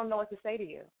don't know what to say to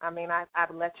you. I mean,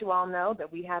 I've let you all know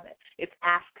that we have it's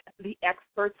Ask the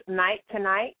Experts night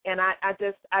tonight, and I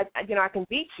can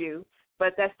beat you,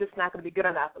 but that's just not going to be good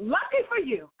enough. Lucky for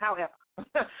you, however.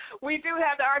 We do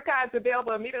have the archives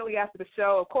available immediately after the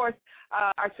show. Of course,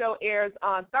 our show airs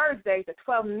on Thursdays at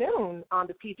 12 noon on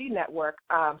the PG network.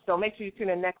 So make sure you tune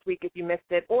in next week if you missed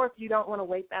it, or if you don't want to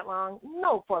wait that long,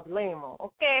 no problemo,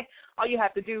 okay? All you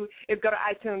have to do is go to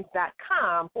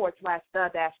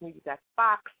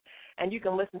iTunes.com/the-music-box, and you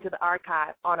can listen to the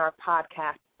archive on our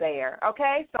podcast there,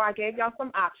 okay? So I gave y'all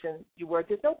some options. You were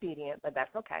disobedient, but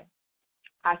that's okay.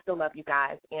 I still love you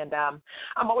guys, and I'm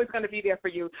always going to be there for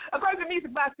you. Of course, the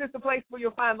Music Box is the place where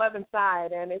you'll find love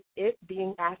inside, and it's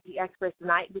being Ask the Experts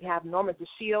tonight. We have Norma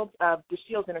Deshields of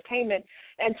Deshields Entertainment,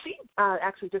 and she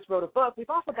actually just wrote a book. We've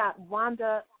also got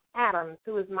Wanda Adams,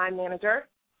 who is my manager.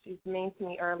 She's mean to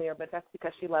me earlier, but that's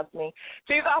because she loves me.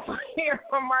 She's also here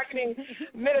from Marketing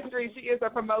Ministry. She is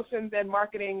a promotions and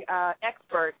marketing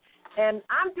expert. And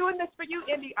I'm doing this for you,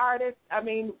 indie artists. I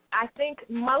mean, I think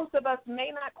most of us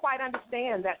may not quite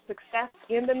understand that success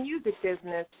in the music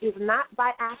business is not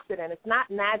by accident. It's not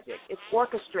magic. It's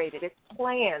orchestrated. It's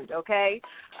planned, okay?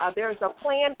 There's a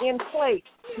plan in place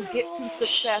to get to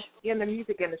success in the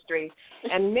music industry.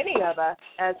 And many of us,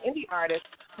 as indie artists,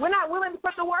 we're not willing to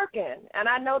put the work in. And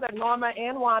I know that Norma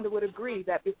and Wanda would agree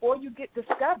that before you get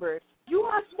discovered, you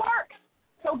must work.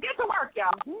 So get to work,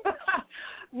 y'all.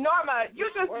 Norma, you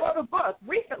just wrote a book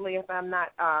recently, if I'm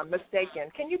not mistaken.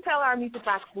 Can you tell our Music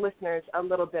Box listeners a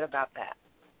little bit about that?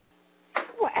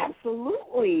 Well,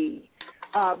 absolutely.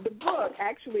 The book,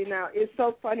 actually, now, is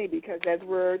so funny because as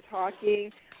we're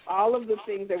talking, all of the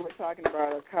things that we're talking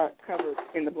about are covered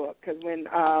in the book. Because when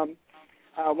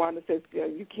Wanda says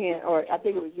you can't, or I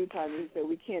think it was you, Tanya, who said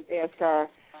we can't ask our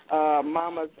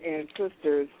mamas and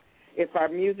sisters if our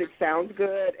music sounds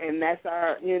good, and that's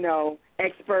our,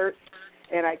 experts.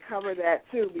 And I cover that,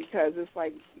 too, because it's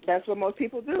like that's what most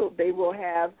people do. They will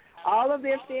have all of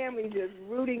their family just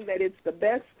rooting that it's the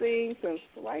best thing since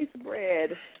sliced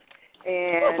bread.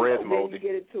 And then you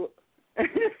get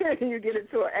it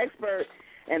to an expert,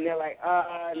 and they're like,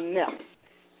 no.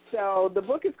 So the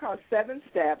book is called 7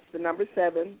 Steps, the number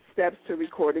 7 Steps to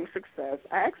Recording Success.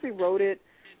 I actually wrote it,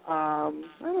 I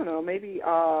don't know, maybe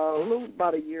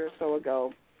about a year or so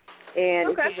ago. And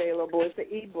It's available. It's an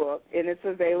e-book, and it's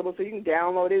available, so you can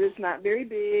download it. It's not very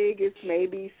big. It's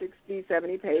maybe 60,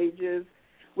 70 pages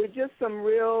with just some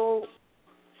real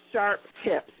sharp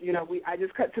tips. I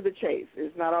just cut to the chase.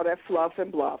 It's not all that fluff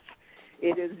and bluff.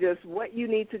 It is just what you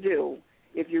need to do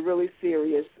if you're really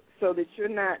serious, so that you're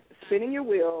not spinning your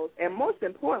wheels, and most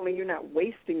importantly, you're not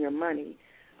wasting your money.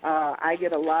 I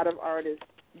get a lot of artists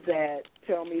that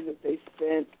tell me that they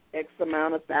spent X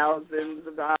amount of thousands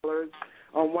of dollars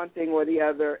on one thing or the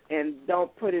other and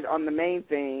don't put it on the main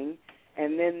thing,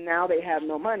 and then now they have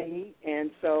no money,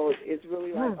 and so it's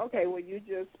really like, okay, well, you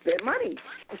just spent money.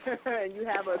 And you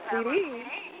have a CD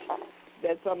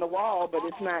that's on the wall, but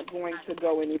it's not going to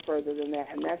go any further than that,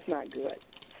 and that's not good.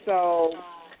 So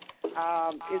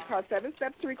it's called 7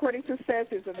 Steps to Recording Success.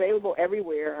 It's available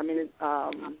everywhere. I mean,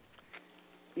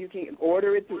 you can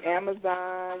order it through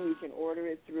Amazon. You can order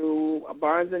it through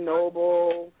Barnes &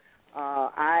 Noble,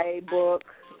 iBook,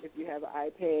 if you have an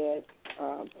iPad.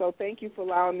 So thank you for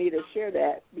allowing me to share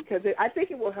that, because I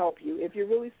think it will help you. If you're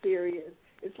really serious,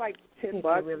 it's like $10,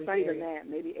 really not even that,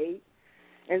 maybe $8.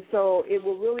 And so it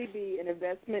will really be an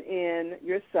investment in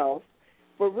yourself.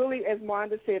 But really, as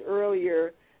Wanda said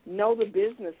earlier, know the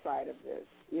business side of this.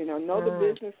 Know the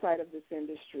business side of this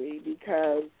industry,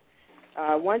 because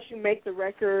once you make the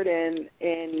record and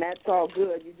that's all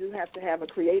good, you do have to have a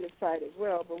creative side as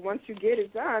well. But once you get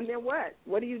it done, then what?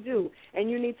 What do you do? And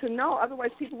you need to know. Otherwise,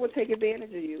 people will take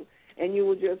advantage of you, and you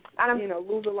will just,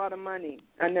 lose a lot of money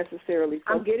unnecessarily.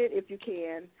 So get it if you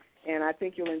can, and I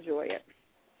think you'll enjoy it.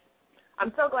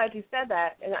 I'm so glad you said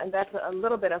that, and that's a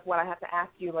little bit of what I have to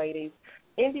ask you, ladies.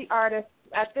 Indie artists,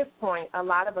 at this point, a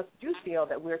lot of us do feel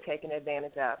that we're taken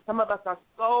advantage of. Some of us are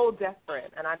so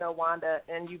desperate, and I know Wanda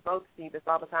and you both see this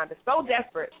all the time. They're so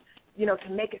desperate, to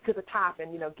make it to the top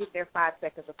and, get their 5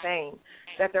 seconds of fame,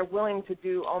 that they're willing to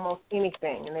do almost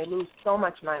anything, and they lose so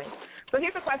much money. So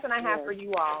here's a question I have for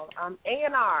you all.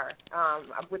 A&R,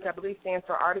 which I believe stands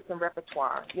for Artists and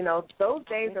Repertoire, those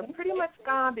days are pretty much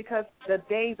gone, because the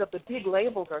days of the big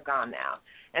labels are gone now.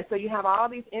 And so you have all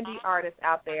these indie artists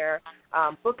out there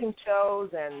booking shows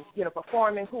and,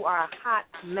 performing, who are a hot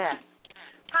mess.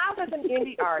 How does an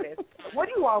indie artist, what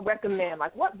do you all recommend?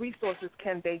 Like, what resources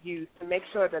can they use to make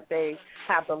sure that they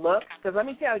have the look? Because let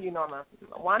me tell you, Norma,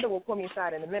 Wanda will pull me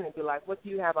aside in a minute and be like, what do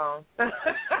you have on?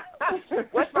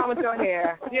 What's wrong with your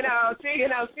hair? She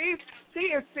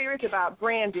is serious about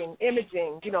branding,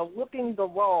 imaging, looking the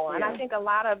role. And I think a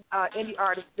lot of indie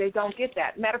artists, they don't get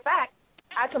that. Matter of fact,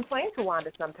 I complain to Wanda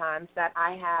sometimes that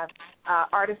I have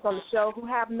artists on the show who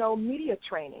have no media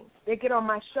training. They get on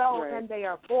my show and they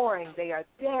are boring. They are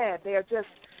dead. They are just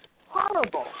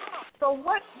horrible. So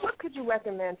what could you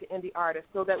recommend to indie artists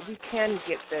so that we can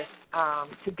get this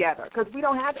together? Because we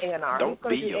don't have A&R. Don't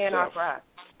be yourself. A&R for us?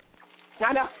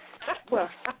 I know. Well,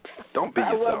 don't be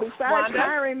yourself. Well, besides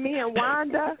hiring me and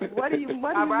Wanda, what do you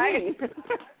mean?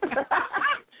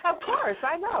 Of course,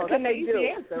 I know. That's the easy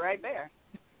answer right there.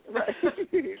 Right.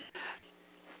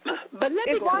 But let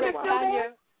me correct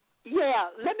Tanya. Yeah,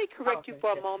 let me correct you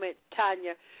for a moment,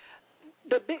 Tanya.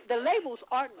 The labels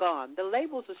aren't gone. The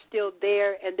labels are still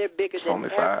there, and they're bigger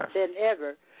than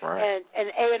ever. Right. And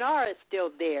A&R is still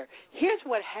there. Here's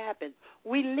what happened.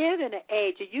 We live in an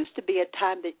age, it used to be a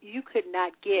time that you could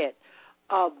not get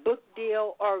a book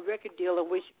deal or a record deal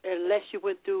unless you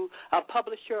went through a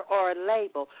publisher or a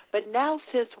label. But now,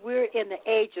 since we're in the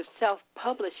age of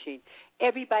self-publishing,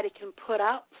 everybody can put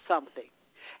out something.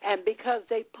 And because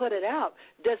they put it out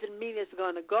doesn't mean it's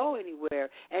going to go anywhere.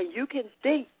 And you can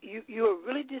think you're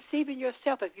really deceiving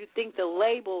yourself if you think the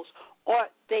labels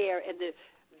aren't there and the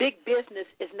big business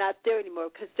is not there anymore,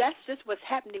 because that's just what's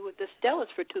happening with the Stellas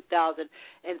for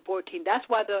 2014. That's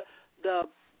why the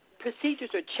procedures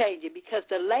are changing, because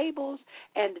the labels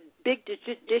and the big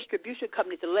distribution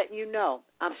companies are letting you know,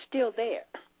 I'm still there,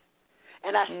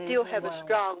 and I still have a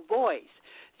strong voice.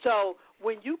 So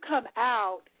when you come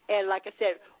out, and like I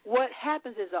said, what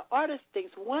happens is the artist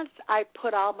thinks, once I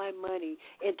put all my money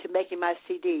into making my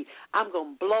CD, I'm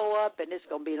going to blow up and it's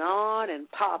going to be on and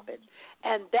popping.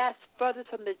 And that's further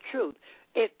from the truth.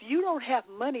 If you don't have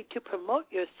money to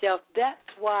promote yourself, that's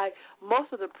why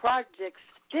most of the projects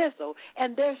fizzle.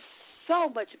 And there's so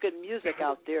much good music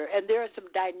out there, and there are some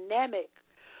dynamic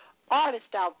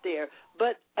artists out there,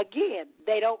 but again,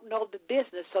 they don't know the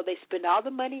business, so they spend all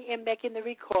the money in making the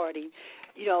recording.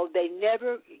 You know, they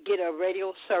never get a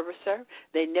radio servicer.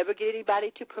 They never get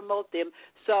anybody to promote them.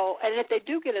 So, and if they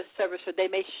do get a servicer, they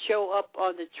may show up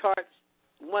on the charts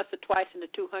once or twice in the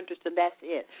 200s, and that's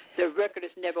it. The record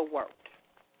has never worked.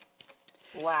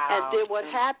 Wow. And then what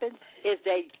happens is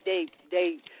they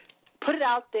put it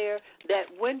out there, that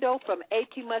window from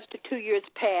 18 months to 2 years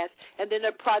pass, and then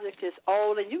the project is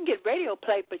old, and you can get radio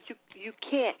play, but you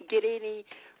can't get any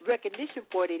recognition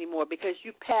for it anymore because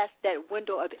you passed that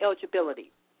window of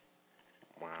eligibility.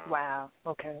 Wow.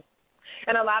 Okay.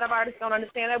 And a lot of artists don't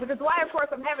understand that, which is why, of course,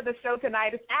 I'm having the show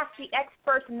tonight. It's Ask the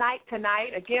Expert Night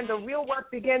tonight. Again, the real work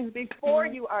begins before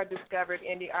you are discovered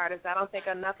indie artists. I don't think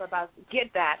enough about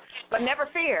get that. But never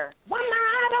fear. One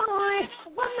night only,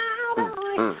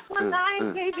 one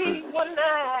night, baby, one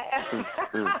night.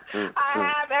 I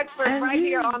have experts right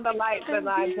here on the line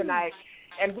tonight.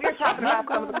 And we're talking about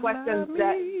some of the questions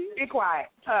that, be quiet,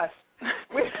 hush.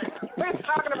 We're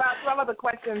talking about some of the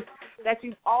questions that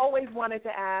you've always wanted to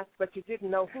ask, but you didn't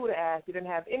know who to ask. You didn't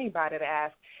have anybody to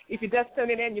ask. If you're just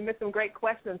tuning in, you missed some great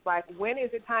questions like, when is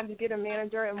it time to get a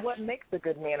manager and what makes a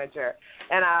good manager?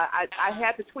 And I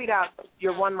had to tweet out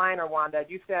your one-liner, Wanda.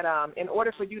 You said, in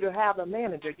order for you to have a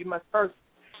manager, you must first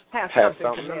have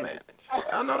something to manage.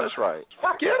 I know that's right.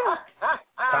 Get them.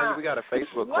 Tanya, we got a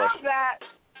Facebook question. Love that.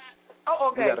 Oh,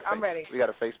 okay. I'm ready. We got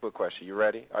a Facebook question. You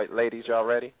ready? All right, ladies, y'all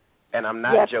ready? And I'm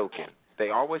not joking.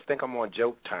 They always think I'm on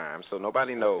joke time, so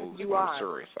nobody knows I'm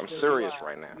serious. I'm serious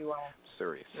right now. You are.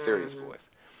 Serious voice.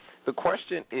 The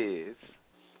question is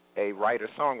a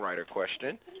writer-songwriter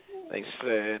question. They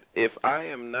said, if I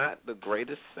am not the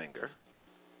greatest singer,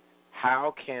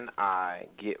 how can I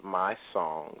get my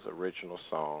songs, original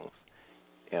songs,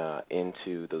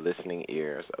 into the listening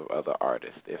ears of other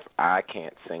artists if I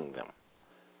can't sing them?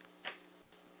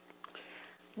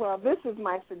 Well, this is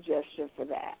my suggestion for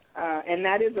that, and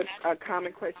that is a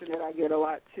common question that I get a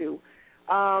lot, too.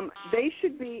 They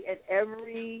should be at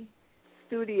every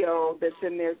studio that's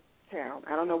in their town.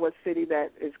 I don't know what city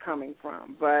that is coming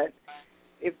from, but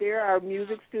if there are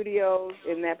music studios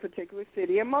in that particular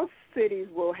city, and most cities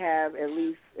will have at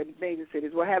least, major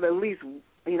cities will have at least,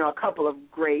 a couple of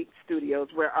great studios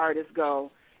where artists go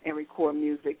and record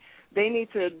music. They need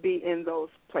to be in those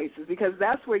places because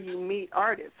that's where you meet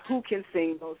artists who can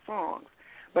sing those songs.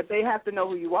 But they have to know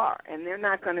who you are, and they're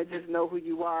not going to just know who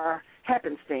you are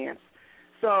happenstance.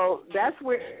 So that's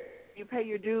where you pay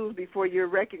your dues before you're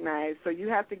recognized. So you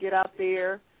have to get out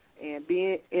there and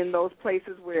be in those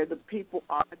places where the people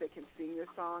are that can sing your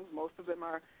songs. Most of them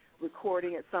are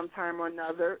recording at some time or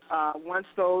another. Once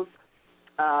those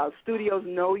studios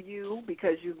know you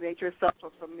because you've made yourself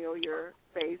a familiar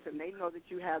face and they know that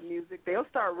you have music, they'll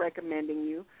start recommending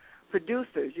you.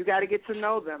 Producers, you got to get to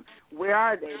know them. Where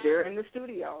are they? They're in the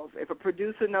studios. If a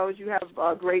producer knows you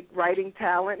have great writing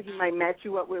talent, he might match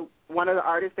you up with one of the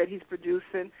artists that he's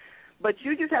producing. But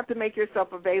you just have to make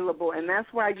yourself available, and that's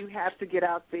why you have to get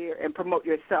out there and promote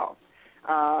yourself.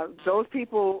 Those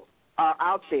people are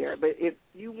out there, but if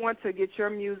you want to get your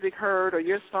music heard or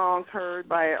your songs heard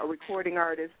by a recording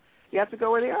artist, you have to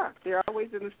go where they are. They're always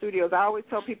in the studios. I always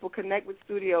tell people connect with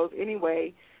studios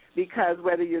anyway, because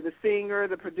whether you're the singer,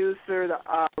 the producer, the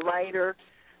writer,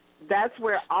 that's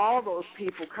where all those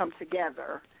people come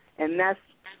together, and that's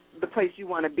the place you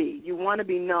want to be. You want to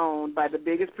be known by the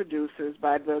biggest producers,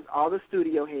 by all the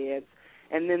studio heads,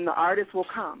 and then the artists will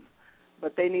come.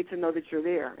 But they need to know that you're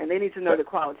there, and they need to know the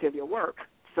quality of your work.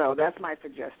 So that's my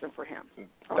suggestion for him.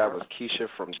 That was Keisha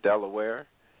from Delaware.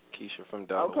 Okay,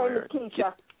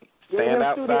 Keisha. Stand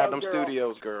outside them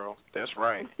studios, girl. That's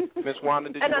right. Miss Wanda,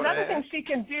 did you want to add? And another thing she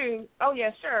can do, oh,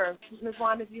 yeah, sure. Miss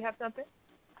Wanda, do you have something?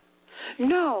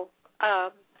 No.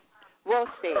 Well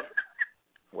said.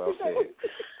 Well said.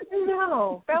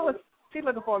 No, that was, she's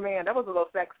looking for a man. That was a little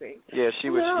sexy. Yeah, she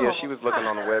was. No. Yeah, she was looking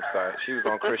on the website. She was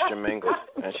on Christian Mingle,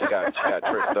 and she got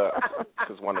tripped up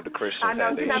because one of the Christians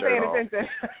had their shirt on.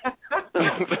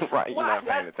 Right, you're not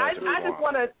paying attention. I just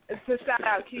want to shout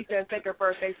out Keisha and thank her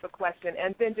for a Facebook question,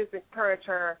 and then just encourage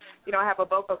her. I have a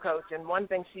vocal coach, and one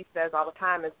thing she says all the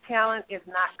time is talent is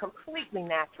not completely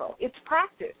natural. It's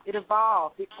practice. It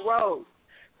evolves. It grows.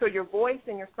 So your voice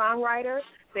and your songwriter,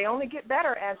 they only get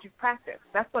better as you practice.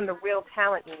 That's when the real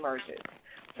talent emerges.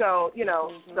 So,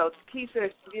 so Keisha,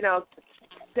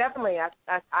 definitely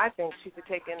I think she should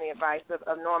take in the advice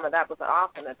of Norma. That was an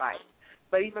awesome advice.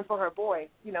 But even for her voice,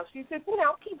 she said,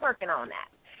 keep working on that.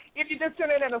 If you just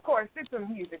tune in, of course, it's the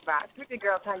Music Box with your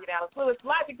girl, Tanya Dallas-Lewis.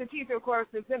 Logic the teacher, of course,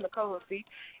 is in the co-host seat.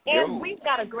 And we've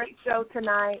got a great show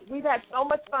tonight. We've had so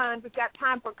much fun. We've got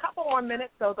time for a couple more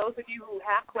minutes, so those of you who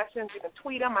have questions, you can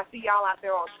tweet them. I see y'all out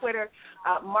there on Twitter.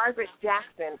 Margaret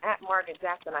Jackson, at Margaret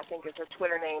Jackson, I think is her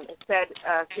Twitter name, said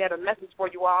she had a message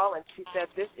for you all, and she said,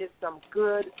 this is some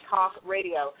good talk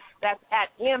radio. That's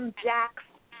at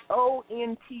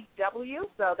MJacksONTW.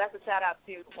 So that's a shout-out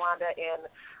to Wanda and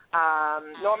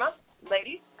Norma.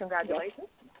 Ladies, congratulations.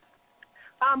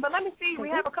 But let me see. We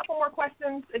have a couple more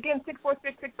questions. Again,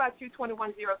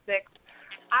 646-652-2106.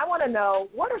 I want to know,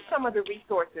 what are some of the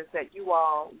resources that you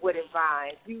all would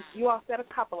advise? You all said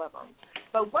a couple of them.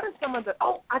 But what are some of the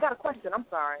 – I got a question. I'm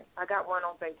sorry. I got one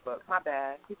on Facebook. My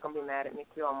bad. He's going to be mad at me,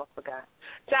 too. I almost forgot.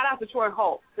 Shout out to Troy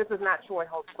Holt. This is not Troy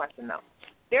Holt's question, though.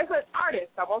 There's an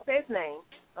artist. I won't say his name.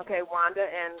 Okay, Wanda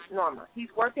and Norma. He's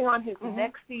working on his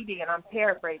next CD, and I'm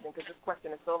paraphrasing because this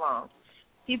question is so long.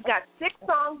 He's got 6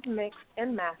 songs mixed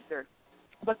and mastered,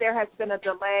 but there has been a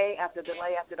delay after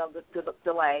delay after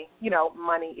delay,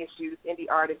 money issues, indie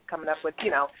artists coming up with,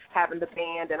 having the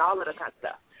band and all of that kind of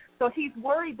stuff. So he's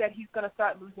worried that he's going to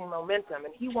start losing momentum,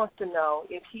 and he wants to know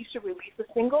if he should release a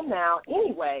single now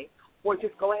anyway or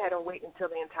just go ahead and wait until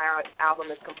the entire album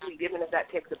is complete, even if that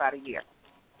takes about a year.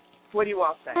 What do you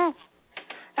all say?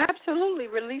 Absolutely.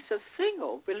 Release a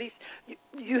single.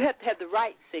 You have to have the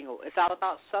right single. It's all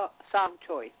about song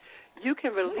choice. You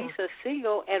can release a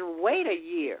single and wait a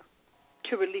year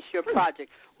to release your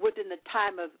project within the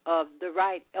time of the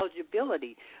right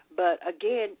eligibility. But,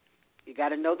 again, you got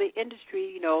to know the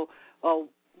industry.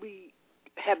 We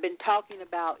have been talking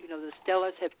about, the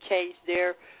Stellars have changed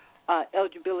their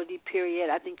eligibility period.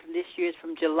 I think from this year is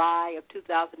from July of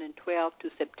 2012 to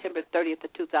September 30th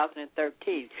of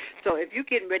 2013. So if you're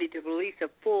getting ready to release a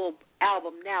full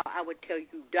album now, I would tell you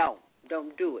don't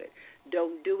do it.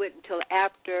 Don't do it until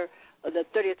after the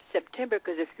 30th of September,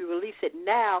 because if you release it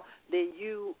now, then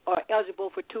you are eligible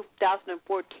for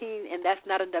 2014, and that's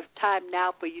not enough time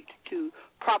now for you to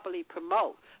properly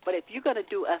promote. But if you're going to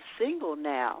do a single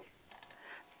now,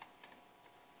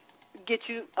 get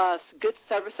you a good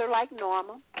servicer like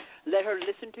Norma. Let her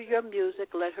listen to your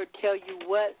music. Let her tell you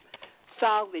what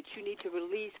song that you need to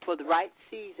release for the right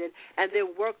season, and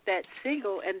then work that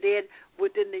single, and then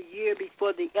within the year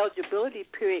before the eligibility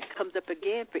period comes up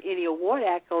again for any award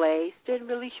accolades, then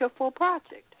release your full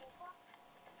project.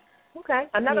 Okay.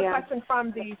 Another question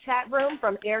from the chat room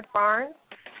from Eric Barnes.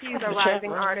 He's a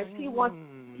rising artist. He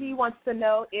wants to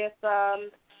know if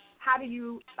how do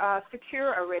you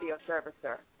secure a radio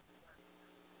servicer?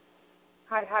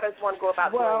 How does one go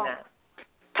about doing that?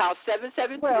 Call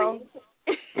 773.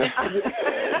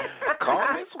 Call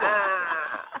Miss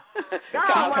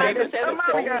Call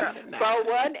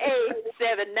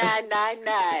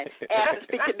 418-799-99. Ask to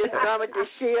speak to Miss Norma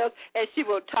Deshields, and she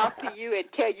will talk to you and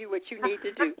tell you what you need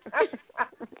to do.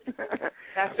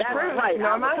 That's right.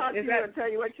 Norma, I'll talk to you and tell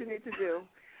you what you need to do.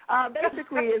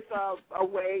 Basically, it's a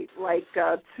way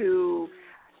to...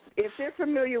 If they're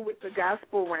familiar with the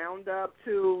Gospel Roundup,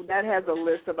 too, that has a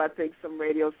list of, I think, some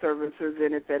radio services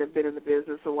in it that have been in the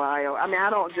business a while. I mean, I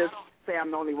don't just say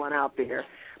I'm the only one out there,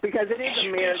 because it is a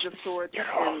marriage of sorts. You're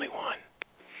the only one.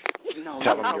 No,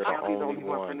 Tell them you're the only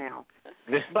one for now.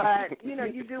 But,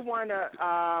 you do want to,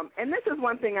 and this is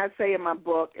one thing I say in my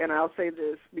book, and I'll say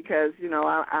this because,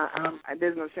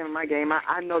 there's no shame in my game.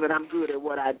 I know that I'm good at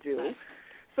what I do.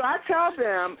 So I tell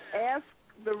them, ask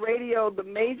the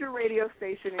major radio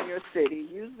station in your city.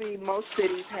 Usually most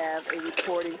cities have a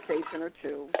recording station or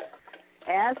two.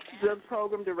 Ask the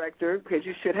program director, because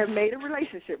you should have made a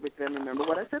relationship with them. Remember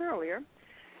what I said earlier.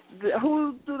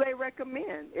 Who do they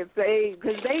recommend?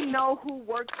 Because they know who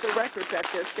works the records at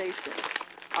their station.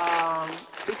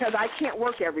 Because I can't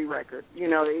work every record.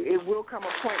 It will come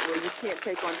a point where you can't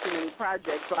take on too many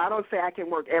projects. So I don't say I can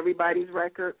work everybody's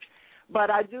record. But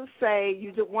I do say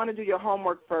you want to do your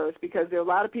homework first, because there are a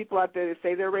lot of people out there that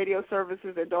say they're radio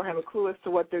services that don't have a clue as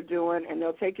to what they're doing, and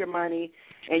they'll take your money,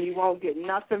 and you won't get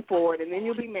nothing for it, and then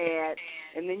you'll be mad,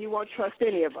 and then you won't trust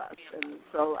any of us. And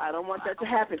so I don't want that to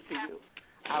happen to you.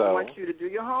 I want you to do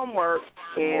your homework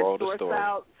and source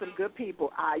out some good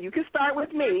people. You can start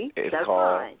with me. It's That's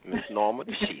called fine. Miss Norma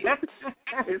Deshields.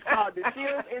 It's called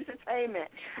Deshields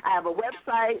Entertainment. I have a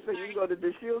website, so you can go to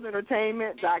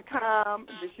DeshieldsEntertainment.com.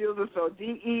 Deshields is spelled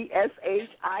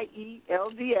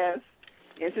DESHIELDS,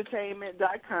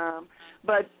 entertainment.com.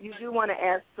 But you do want to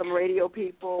ask some radio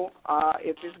people.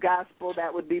 If it's gospel,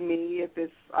 that would be me. If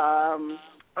it's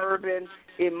urban,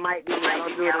 it might be. I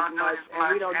don't do it as much,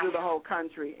 and we don't do the whole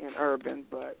country in urban.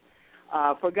 But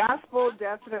for gospel,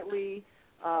 definitely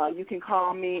you can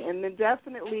call me, and then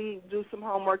definitely do some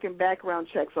homework and background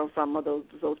checks on some of those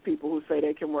people who say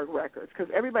they can work records,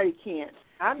 because everybody can't.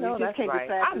 I know you just that's can't right.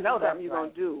 decide I know that's you're right.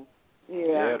 going to do.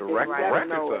 Yeah, the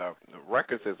records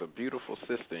records is a beautiful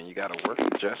system. You got to work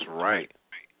it just right.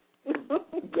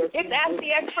 It's Ask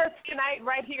the Experts tonight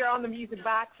right here on the Music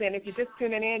Box, and if you're just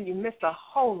tuning in, you missed a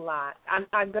whole lot.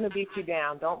 I'm going to beat you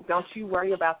down. Don't you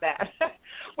worry about that.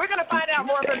 We're going to find out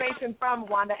more information from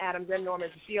Wanda Adams and Norma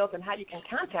Deshields and how you can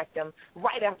contact them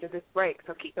right after this break,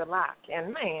 so keep it locked.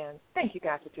 And, man, thank you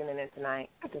guys for tuning in tonight.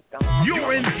 I just don't.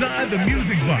 You're inside the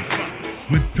Music Box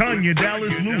with Tanya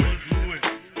Dallas-Lewis.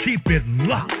 Keep it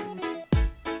locked.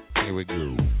 Here we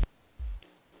go.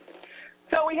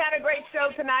 So we had a great show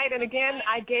tonight, and again,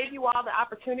 I gave you all the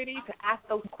opportunity to ask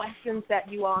those questions that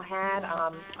you all had,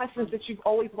 questions that you've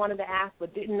always wanted to ask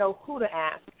but didn't know who to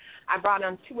ask. I brought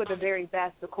on two of the very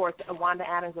best, of course, Wanda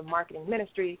Adams of Marketing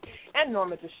Ministry and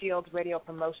Norma Deshields, Radio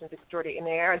Promotions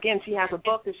Extraordinaire. Again, she has a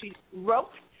book that she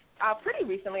wrote pretty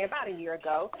recently, about a year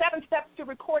ago. 7 Steps to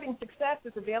Recording Success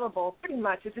is available pretty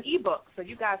much. It's an e-book, so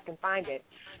you guys can find it.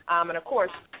 And, of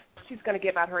course, she's going to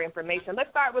give out her information.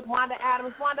 Let's start with Wanda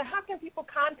Adams. Wanda, how can people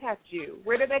contact you?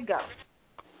 Where do they go?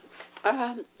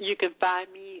 You can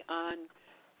find me on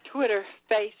Twitter,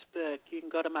 Facebook. You can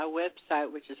go to my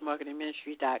website, which is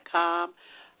marketingministry.com.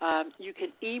 You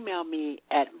can email me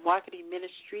at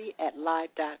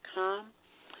marketingministry@live.com.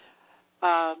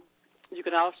 You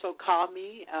can also call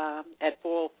me at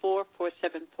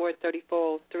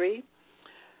 404-474-3403.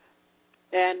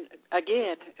 And,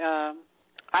 again,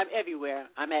 I'm everywhere.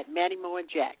 I'm at Manny Moe and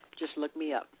Jack. Just look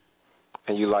me up.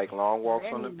 And you like long walks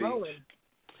on the beach?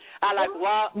 I like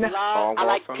long I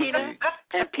like pina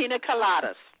and pina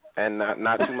coladas. And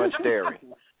not too much dairy.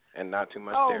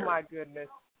 Oh, my goodness.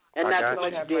 And not too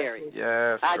much dairy.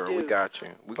 Yes, girl, we got you.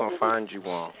 We're going to find you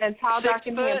one. And tall, dark,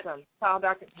 and handsome. Tall,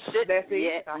 dark, and that's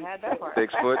it. Yeah. I had that part.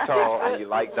 6 foot tall, and you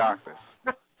like doctors.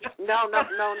 No.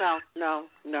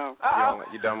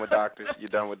 You done with doctors? You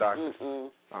done with doctors? Mm-mm.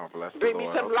 Oh, bless Bring the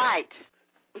Lord. me some light.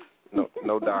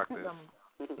 No doctors.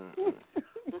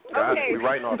 Guys, we're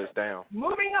writing all this down.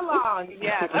 Moving along,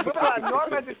 yes.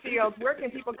 Norma Deshields, where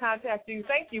can people contact you?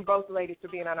 Thank you both ladies for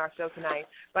being on our show tonight.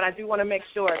 But I do want to make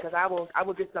sure, because I will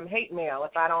get some hate mail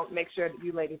if I don't make sure that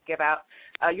you ladies give out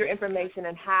your information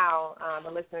and how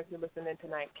the listeners who listen in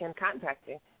tonight can contact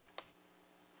you.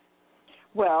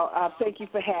 Well, thank you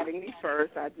for having me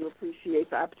first. I do appreciate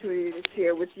the opportunity to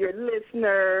share with your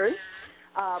listeners.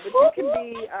 But you can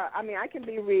be, I can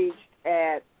be reached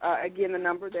at, again, the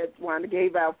number that Wanda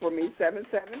gave out for me,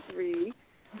 773-418-7999.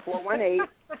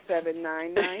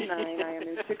 I am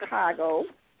in Chicago.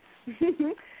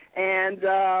 And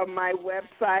my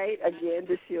website, again,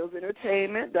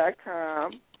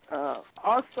 DeshieldsEntertainment.com.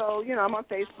 Also, I'm on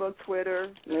Facebook,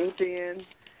 Twitter, LinkedIn.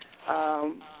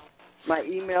 My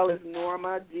email is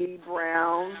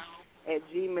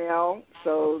normadbrown@gmail.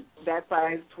 So that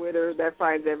finds Twitter, that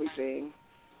finds everything.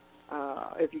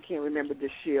 If you can't remember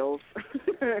Deshields,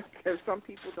 because some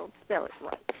people don't spell it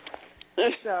right.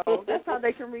 So that's how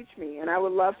they can reach me. And I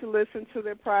would love to listen to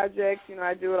their projects.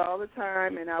 I do it all the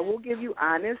time, and I will give you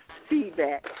honest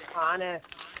feedback. Honest.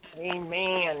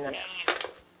 Amen.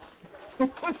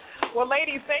 Well,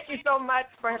 ladies, thank you so much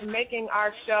for making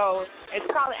our show. It's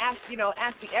called Ask the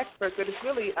Experts, but it's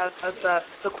really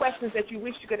the questions that you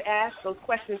wish you could ask, those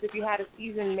questions if you had a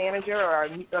seasoned manager or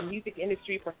a music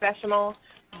industry professional.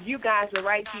 You guys are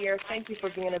right here. Thank you for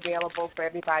being available for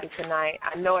everybody tonight.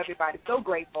 I know everybody's so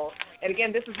grateful. And,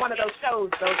 again, this is one of those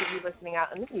shows, those of you listening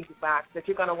out in the Music Box, that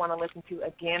you're going to want to listen to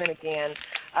again and again.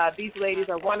 These ladies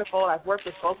are wonderful. I've worked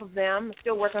with both of them,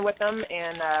 still working with them,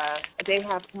 and they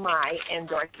have my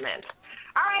endorsement.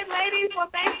 All right, ladies, well,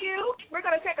 thank you. We're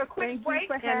going to take a quick break,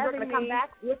 and we're going to come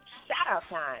back with shout-out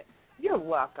time. You're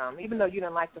welcome, even though you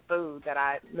didn't like the food that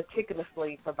I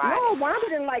meticulously provided. No, Wanda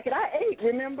didn't like it. I ate,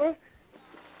 remember?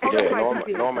 Yeah,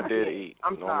 Norma did eat.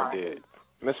 Norma did.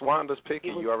 Miss Wanda's picky.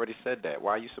 You already said that.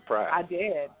 Why are you surprised? I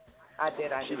did.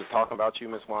 She was talking about you,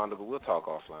 Miss Wanda, but we'll talk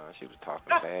offline. She was talking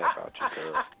bad about you,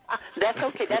 girl. That's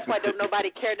okay. That's why don't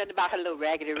nobody care nothing about her little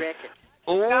raggedy record.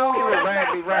 Oh, a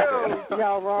raggedy record.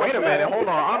 Wait a minute. Hold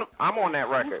on. I'm on that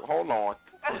record. Hold on.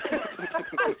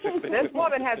 This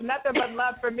woman has nothing but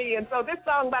love for me, and so this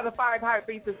song by the Fired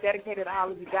Heartbeats is dedicated to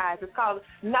all of you guys. It's called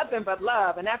Nothing But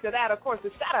Love, and after that, of course,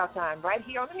 it's shout-out time right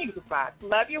here on the Music Box.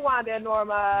 Love you, Wanda and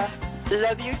Norma.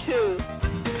 Love you, too.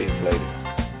 Peace, ladies.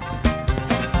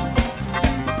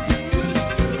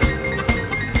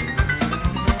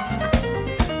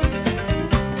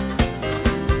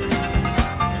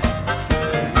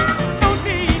 Don't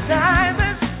need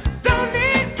diamonds, don't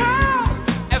need gold,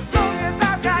 as long as I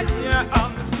got you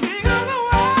on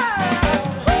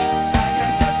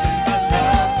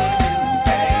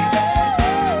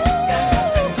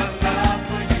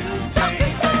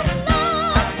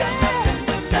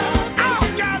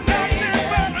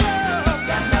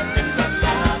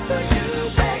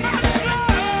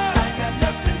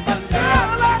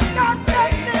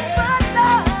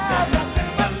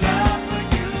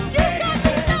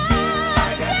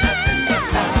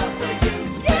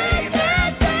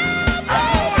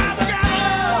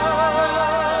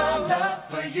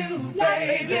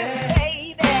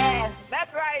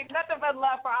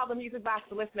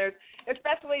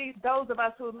especially those of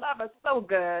us who love us so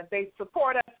good. They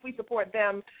support us. We support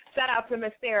them. Shout out to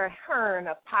Miss Sarah Hearn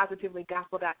of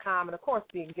PositivelyGospel.com, and, of course,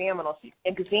 the Examiner.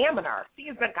 She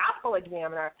is the Gospel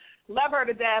Examiner. Love her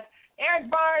to death.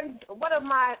 Eric Barnes, one of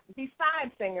my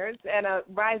beside singers and a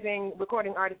rising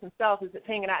recording artist himself, is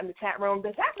hanging out in the chat room. The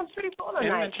chat room's pretty full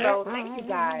tonight, so thank you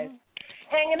guys.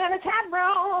 Hanging in the chat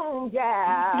room,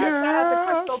 yeah. Shout out to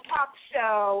Crystal Talk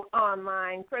Show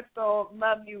online. Crystal,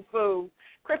 love you, boo.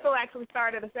 Crystal actually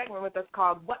started a segment with us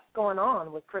called What's Going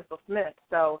On with Crystal Smith.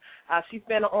 So she's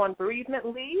been on bereavement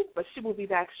leave, but she will be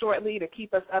back shortly to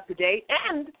keep us up to date.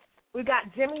 And we've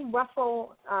got Jimmy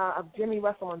Russell of Jimmy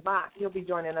Russell and Box. He'll be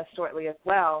joining us shortly as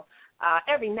well.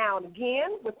 Every now and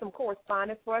again with some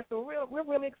correspondence for us. So we're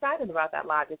really excited about that,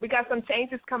 Logic. We got some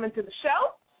changes coming to the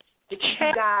show. To keep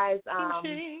you guys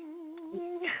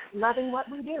loving what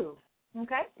we do.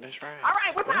 Okay? That's right. All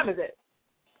right, what time is it?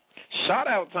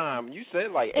 Shout-out time. You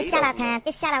said like 8 It's shout-out time.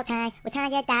 It's shout-out time with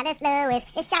Tanya Dallas-Lewis.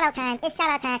 It's shout-out time. It's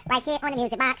shout-out time right here on the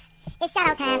Music Box. It's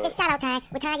shout-out time. It's shout-out time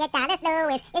with Tanya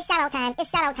Dallas-Lewis. It's shout-out time. It's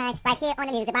shout-out time right here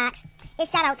on the Music Box. It's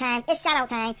shout-out time. It's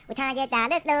shout-out time with Tanya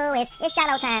Dallas-Lewis. It's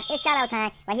shout-out time. It's shout-out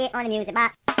time right here on the Music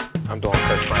Box. I'm doing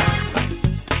Chris Brown.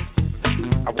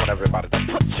 I want everybody to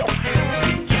put your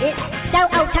hands. It's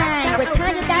shout-out time with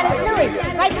Tanya Dallas-Lewis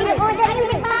right here on the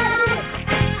Music Box.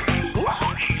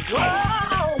 Whoa.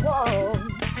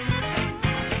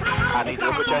 I need you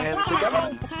to put your hands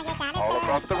together all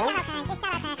across the room.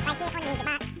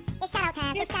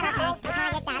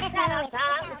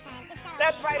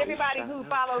 That's right. Everybody who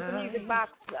follows the Music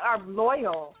Box, our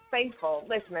loyal, faithful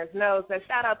listeners, knows that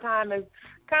shout-out time is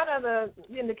kind of the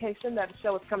indication that the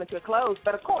show is coming to a close.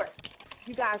 But, of course,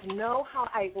 you guys know how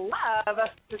I love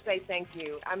to say thank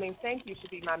you. I mean, thank you should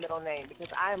be my middle name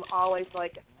because I am always,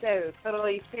 like, so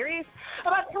totally serious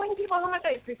about telling people how much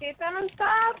I appreciate them and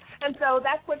stuff. And so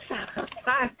that's what shout-out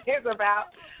time is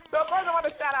about. So first I want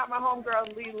to shout out my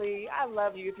homegirl, Lily. I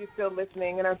love you if you're still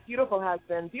listening. And our beautiful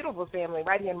husband, beautiful family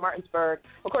right here in Martinsburg.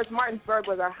 Of course, Martinsburg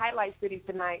was our highlight city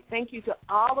tonight. Thank you to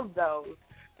all of those.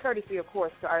 Courtesy, of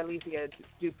course, to Arlesia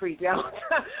Dupree Jones,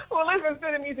 who listens to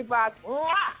the Music Box. Mwah!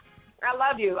 I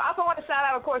love you. I also want to shout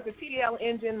out, of course, the TDL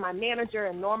Engine, my manager,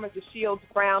 and Norma Deshields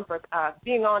Brown for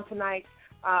being on tonight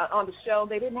on the show.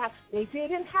 They didn't have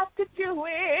to do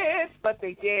it, but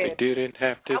they did. They didn't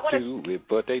have to do it,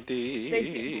 but they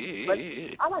did. But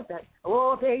I like that.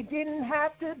 Oh, they didn't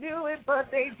have to do it, but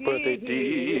they did. But they did. They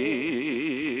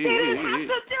didn't have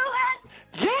to do it.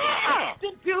 Yeah. Have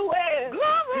to do it.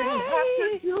 Glory. Didn't have to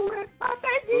do it, but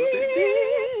they did.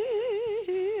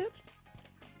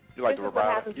 You like this the is what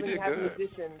vibrato? happens You when did you have good.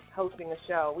 musicians hosting a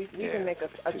show. We can make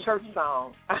a church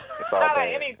song. It's all bad.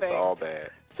 Anything. It's all bad.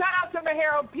 Shout out to the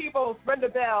Harold Peoples, Brenda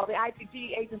Bell, the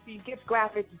ITG Agency, Gift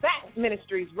Graphics, Vax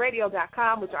Ministries,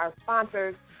 Radio.com, which are our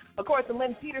sponsors. Of course, and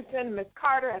Lynn Peterson, Miss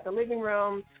Carter at the Living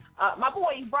Room. My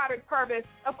boy, Broderick Purvis.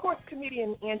 Of course,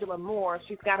 comedian Angela Moore.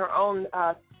 She's got her own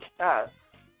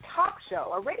talk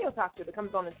show, a radio talk show that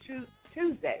comes on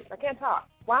Tuesdays. I can't talk.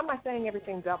 Why am I saying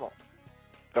everything double?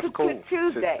 That's cool.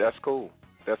 Tuesday. That's cool.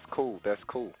 That's cool. That's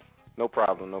cool. No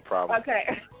problem. No problem. Okay.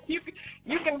 You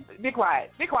can be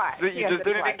quiet. Be quiet. So you just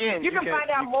did it again. You can find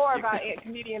out more about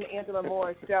comedian Angela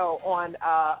Moore's show on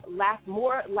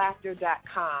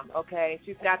morelaughter.com. Okay,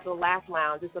 she's got the Laugh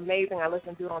Lounge. It's amazing. I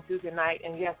listened to it on Tuesday night,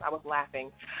 and yes, I was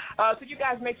laughing. So you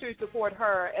guys make sure you support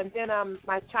her. And then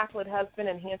my chocolate husband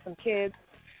and handsome kids.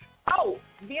 Oh,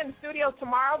 be in the studio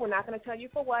tomorrow. We're not going to tell you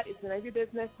for what. It's none of your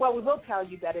business. Well, we will tell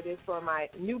you that it is for my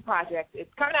new project.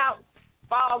 It's coming out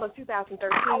fall of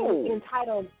 2013,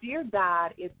 entitled Dear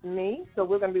God, It's Me. So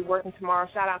we're going to be working tomorrow.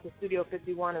 Shout out to Studio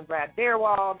 51 and Brad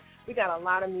Bearwald. We got a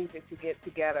lot of music to get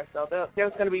together. So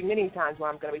there's going to be many times where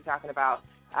I'm going to be talking about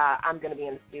I'm going to be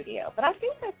in the studio. But I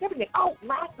think that's everything. Oh,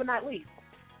 last but not least,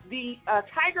 the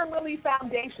Tiger Lily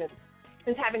Foundation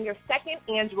is having their second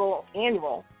annual.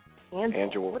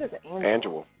 What is it?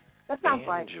 Annual. That sounds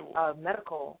like a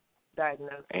medical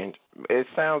diagnosis. And it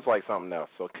sounds like something else.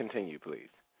 So continue, please.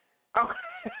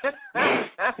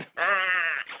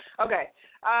 Okay.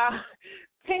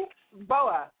 Pink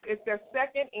Boa. It's their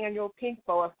second annual Pink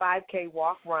Boa 5K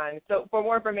walk run. So for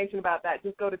more information about that,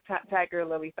 just go to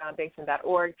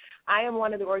TigerLilyFoundation.org. I am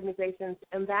one of the organization's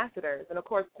ambassadors. And, of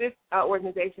course, this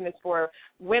organization is for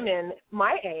women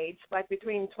my age, like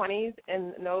between 20s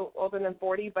and no older than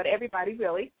 40, but everybody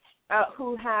really,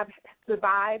 who have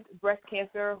survived breast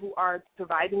cancer, who are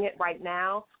surviving it right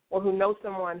now, or who know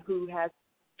someone who has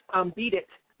beat it,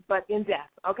 but in death,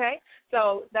 okay?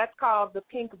 So that's called the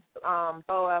Pink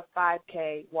Boa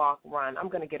 5K walk run. I'm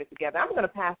going to get it together. I'm going to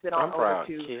pass it on over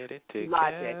to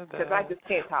Logic because I just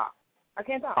can't talk. I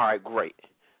can't talk. All right, great.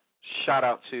 Shout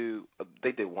out to,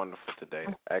 they did wonderful today.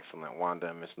 Excellent. Wanda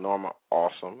and Miss Norma,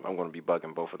 awesome. I'm going to be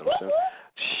bugging both of them soon.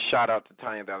 Shout out to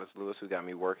Tanya Dallas-Lewis, who got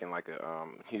me working like a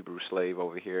Hebrew slave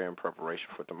over here in preparation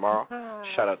for tomorrow.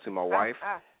 Shout out to my wife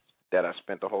that I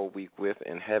spent the whole week with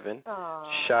in heaven.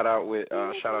 Shout out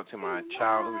to my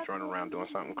child who's running around doing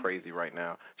something crazy right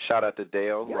now. Shout out to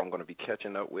Dale, who I'm going to be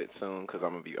catching up with soon because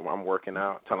I'm working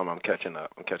out. Tell him I'm catching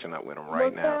up. I'm catching up with him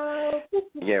right now.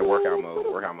 Yeah, workout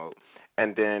mode.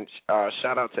 And then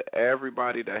shout out to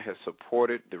everybody that has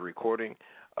supported the recording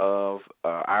of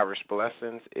Irish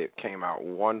Blessings. It came out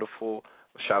wonderful.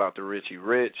 Shout out to Richie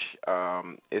Rich.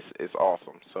 It's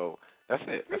awesome. So that's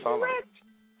it. That's all.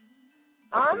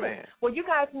 Well, you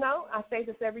guys know I say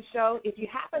this every show. If you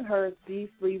haven't heard these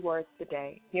 3 words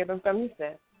today, hear them from you,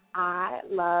 sis. I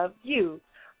love you,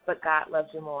 but God loves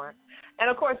you more. And,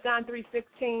 of course, John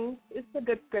 3:16 is a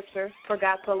good scripture. For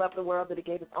God so loved the world that he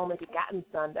gave his only begotten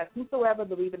Son, that whosoever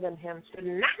believeth in him should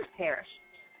not perish,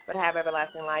 but have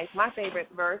everlasting life. My favorite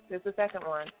verse is the second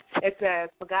one. It says,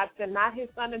 for God sent not his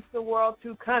Son into the world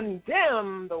to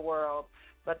condemn the world,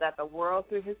 but that the world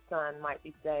through his Son might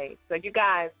be saved. So you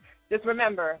guys, just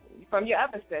remember, from your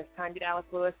other sis, Tanya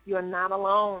Dallas-Lewis, you are not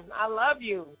alone. I love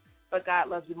you, but God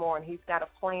loves you more, and he's got a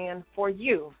plan for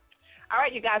you. All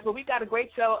right, you guys, well, we've got a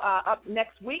great show up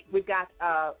next week. We've got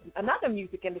another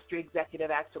music industry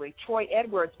executive, actually. Troy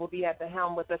Edwards will be at the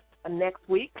helm with us next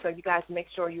week, so you guys make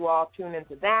sure you all tune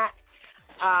into that.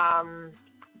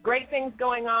 Great things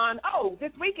going on. Oh,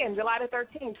 this weekend, July the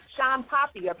 13th, Sean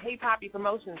Poppy of Hey Poppy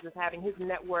Promotions is having his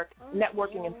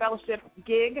networking and fellowship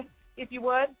gig, if you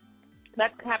would.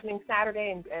 That's happening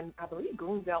Saturday in I believe,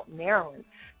 Greenbelt, Maryland.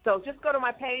 So just go to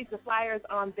my page. The flyer's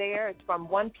on there. It's from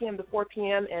 1 p.m. to 4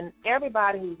 p.m., and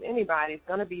everybody who's anybody is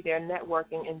going to be there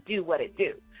networking and do what it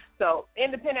do. So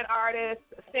independent artists,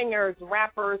 singers,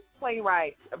 rappers,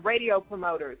 playwrights, radio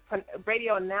promoters,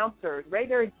 radio announcers,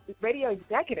 radio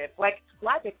executives, like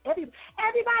Logic,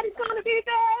 everybody's going to be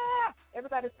there.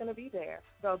 Everybody's going to be there.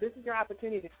 So this is your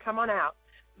opportunity to come on out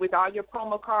with all your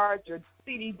promo cards, your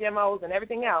CD demos, and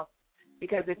everything else.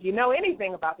 Because if you know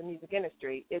anything about the music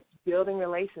industry, it's building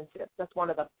relationships. That's one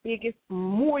of the biggest,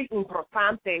 muy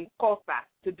importante cosas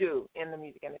to do in the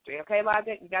music industry. Okay,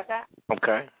 Logic, you got that?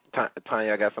 Okay.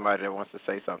 Tanya, I got somebody that wants to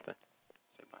say something.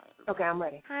 Okay, I'm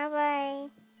ready. Hi,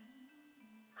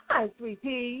 Hi, sweet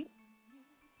pea.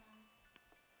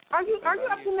 Are you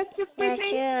up to mischief, sweet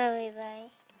pea?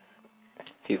 everybody.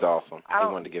 He's awesome.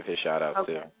 He wanted to give his shout out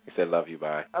too. He said, "Love you,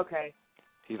 bye." Okay.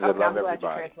 He said, "Love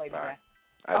everybody." Bye.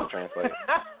 I have to translate.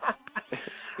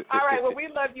 All right, well, we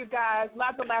love you guys.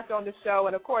 Lots of laughter on the show.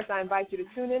 And, of course, I invite you to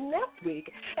tune in next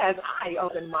week as I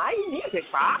open my music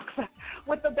box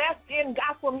with the best in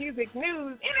gospel music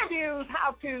news, interviews,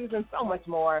 how-tos, and so much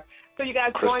more. So you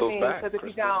guys join me, because if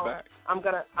you don't, I'm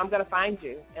gonna find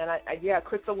you. And,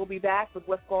 Crystal will be back with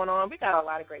what's going on. We got a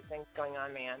lot of great things going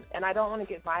on, man. And I don't want to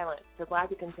get violent, because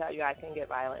Logic can tell you I can get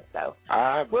violent. So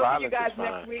we'll see you guys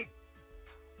next week.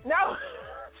 No.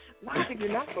 Logic,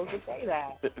 you're not supposed to say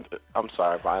that. I'm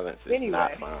sorry, violence is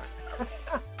not fine.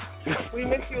 We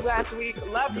missed you last week.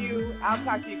 Love you. I'll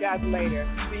talk to you guys later.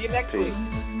 See you next week.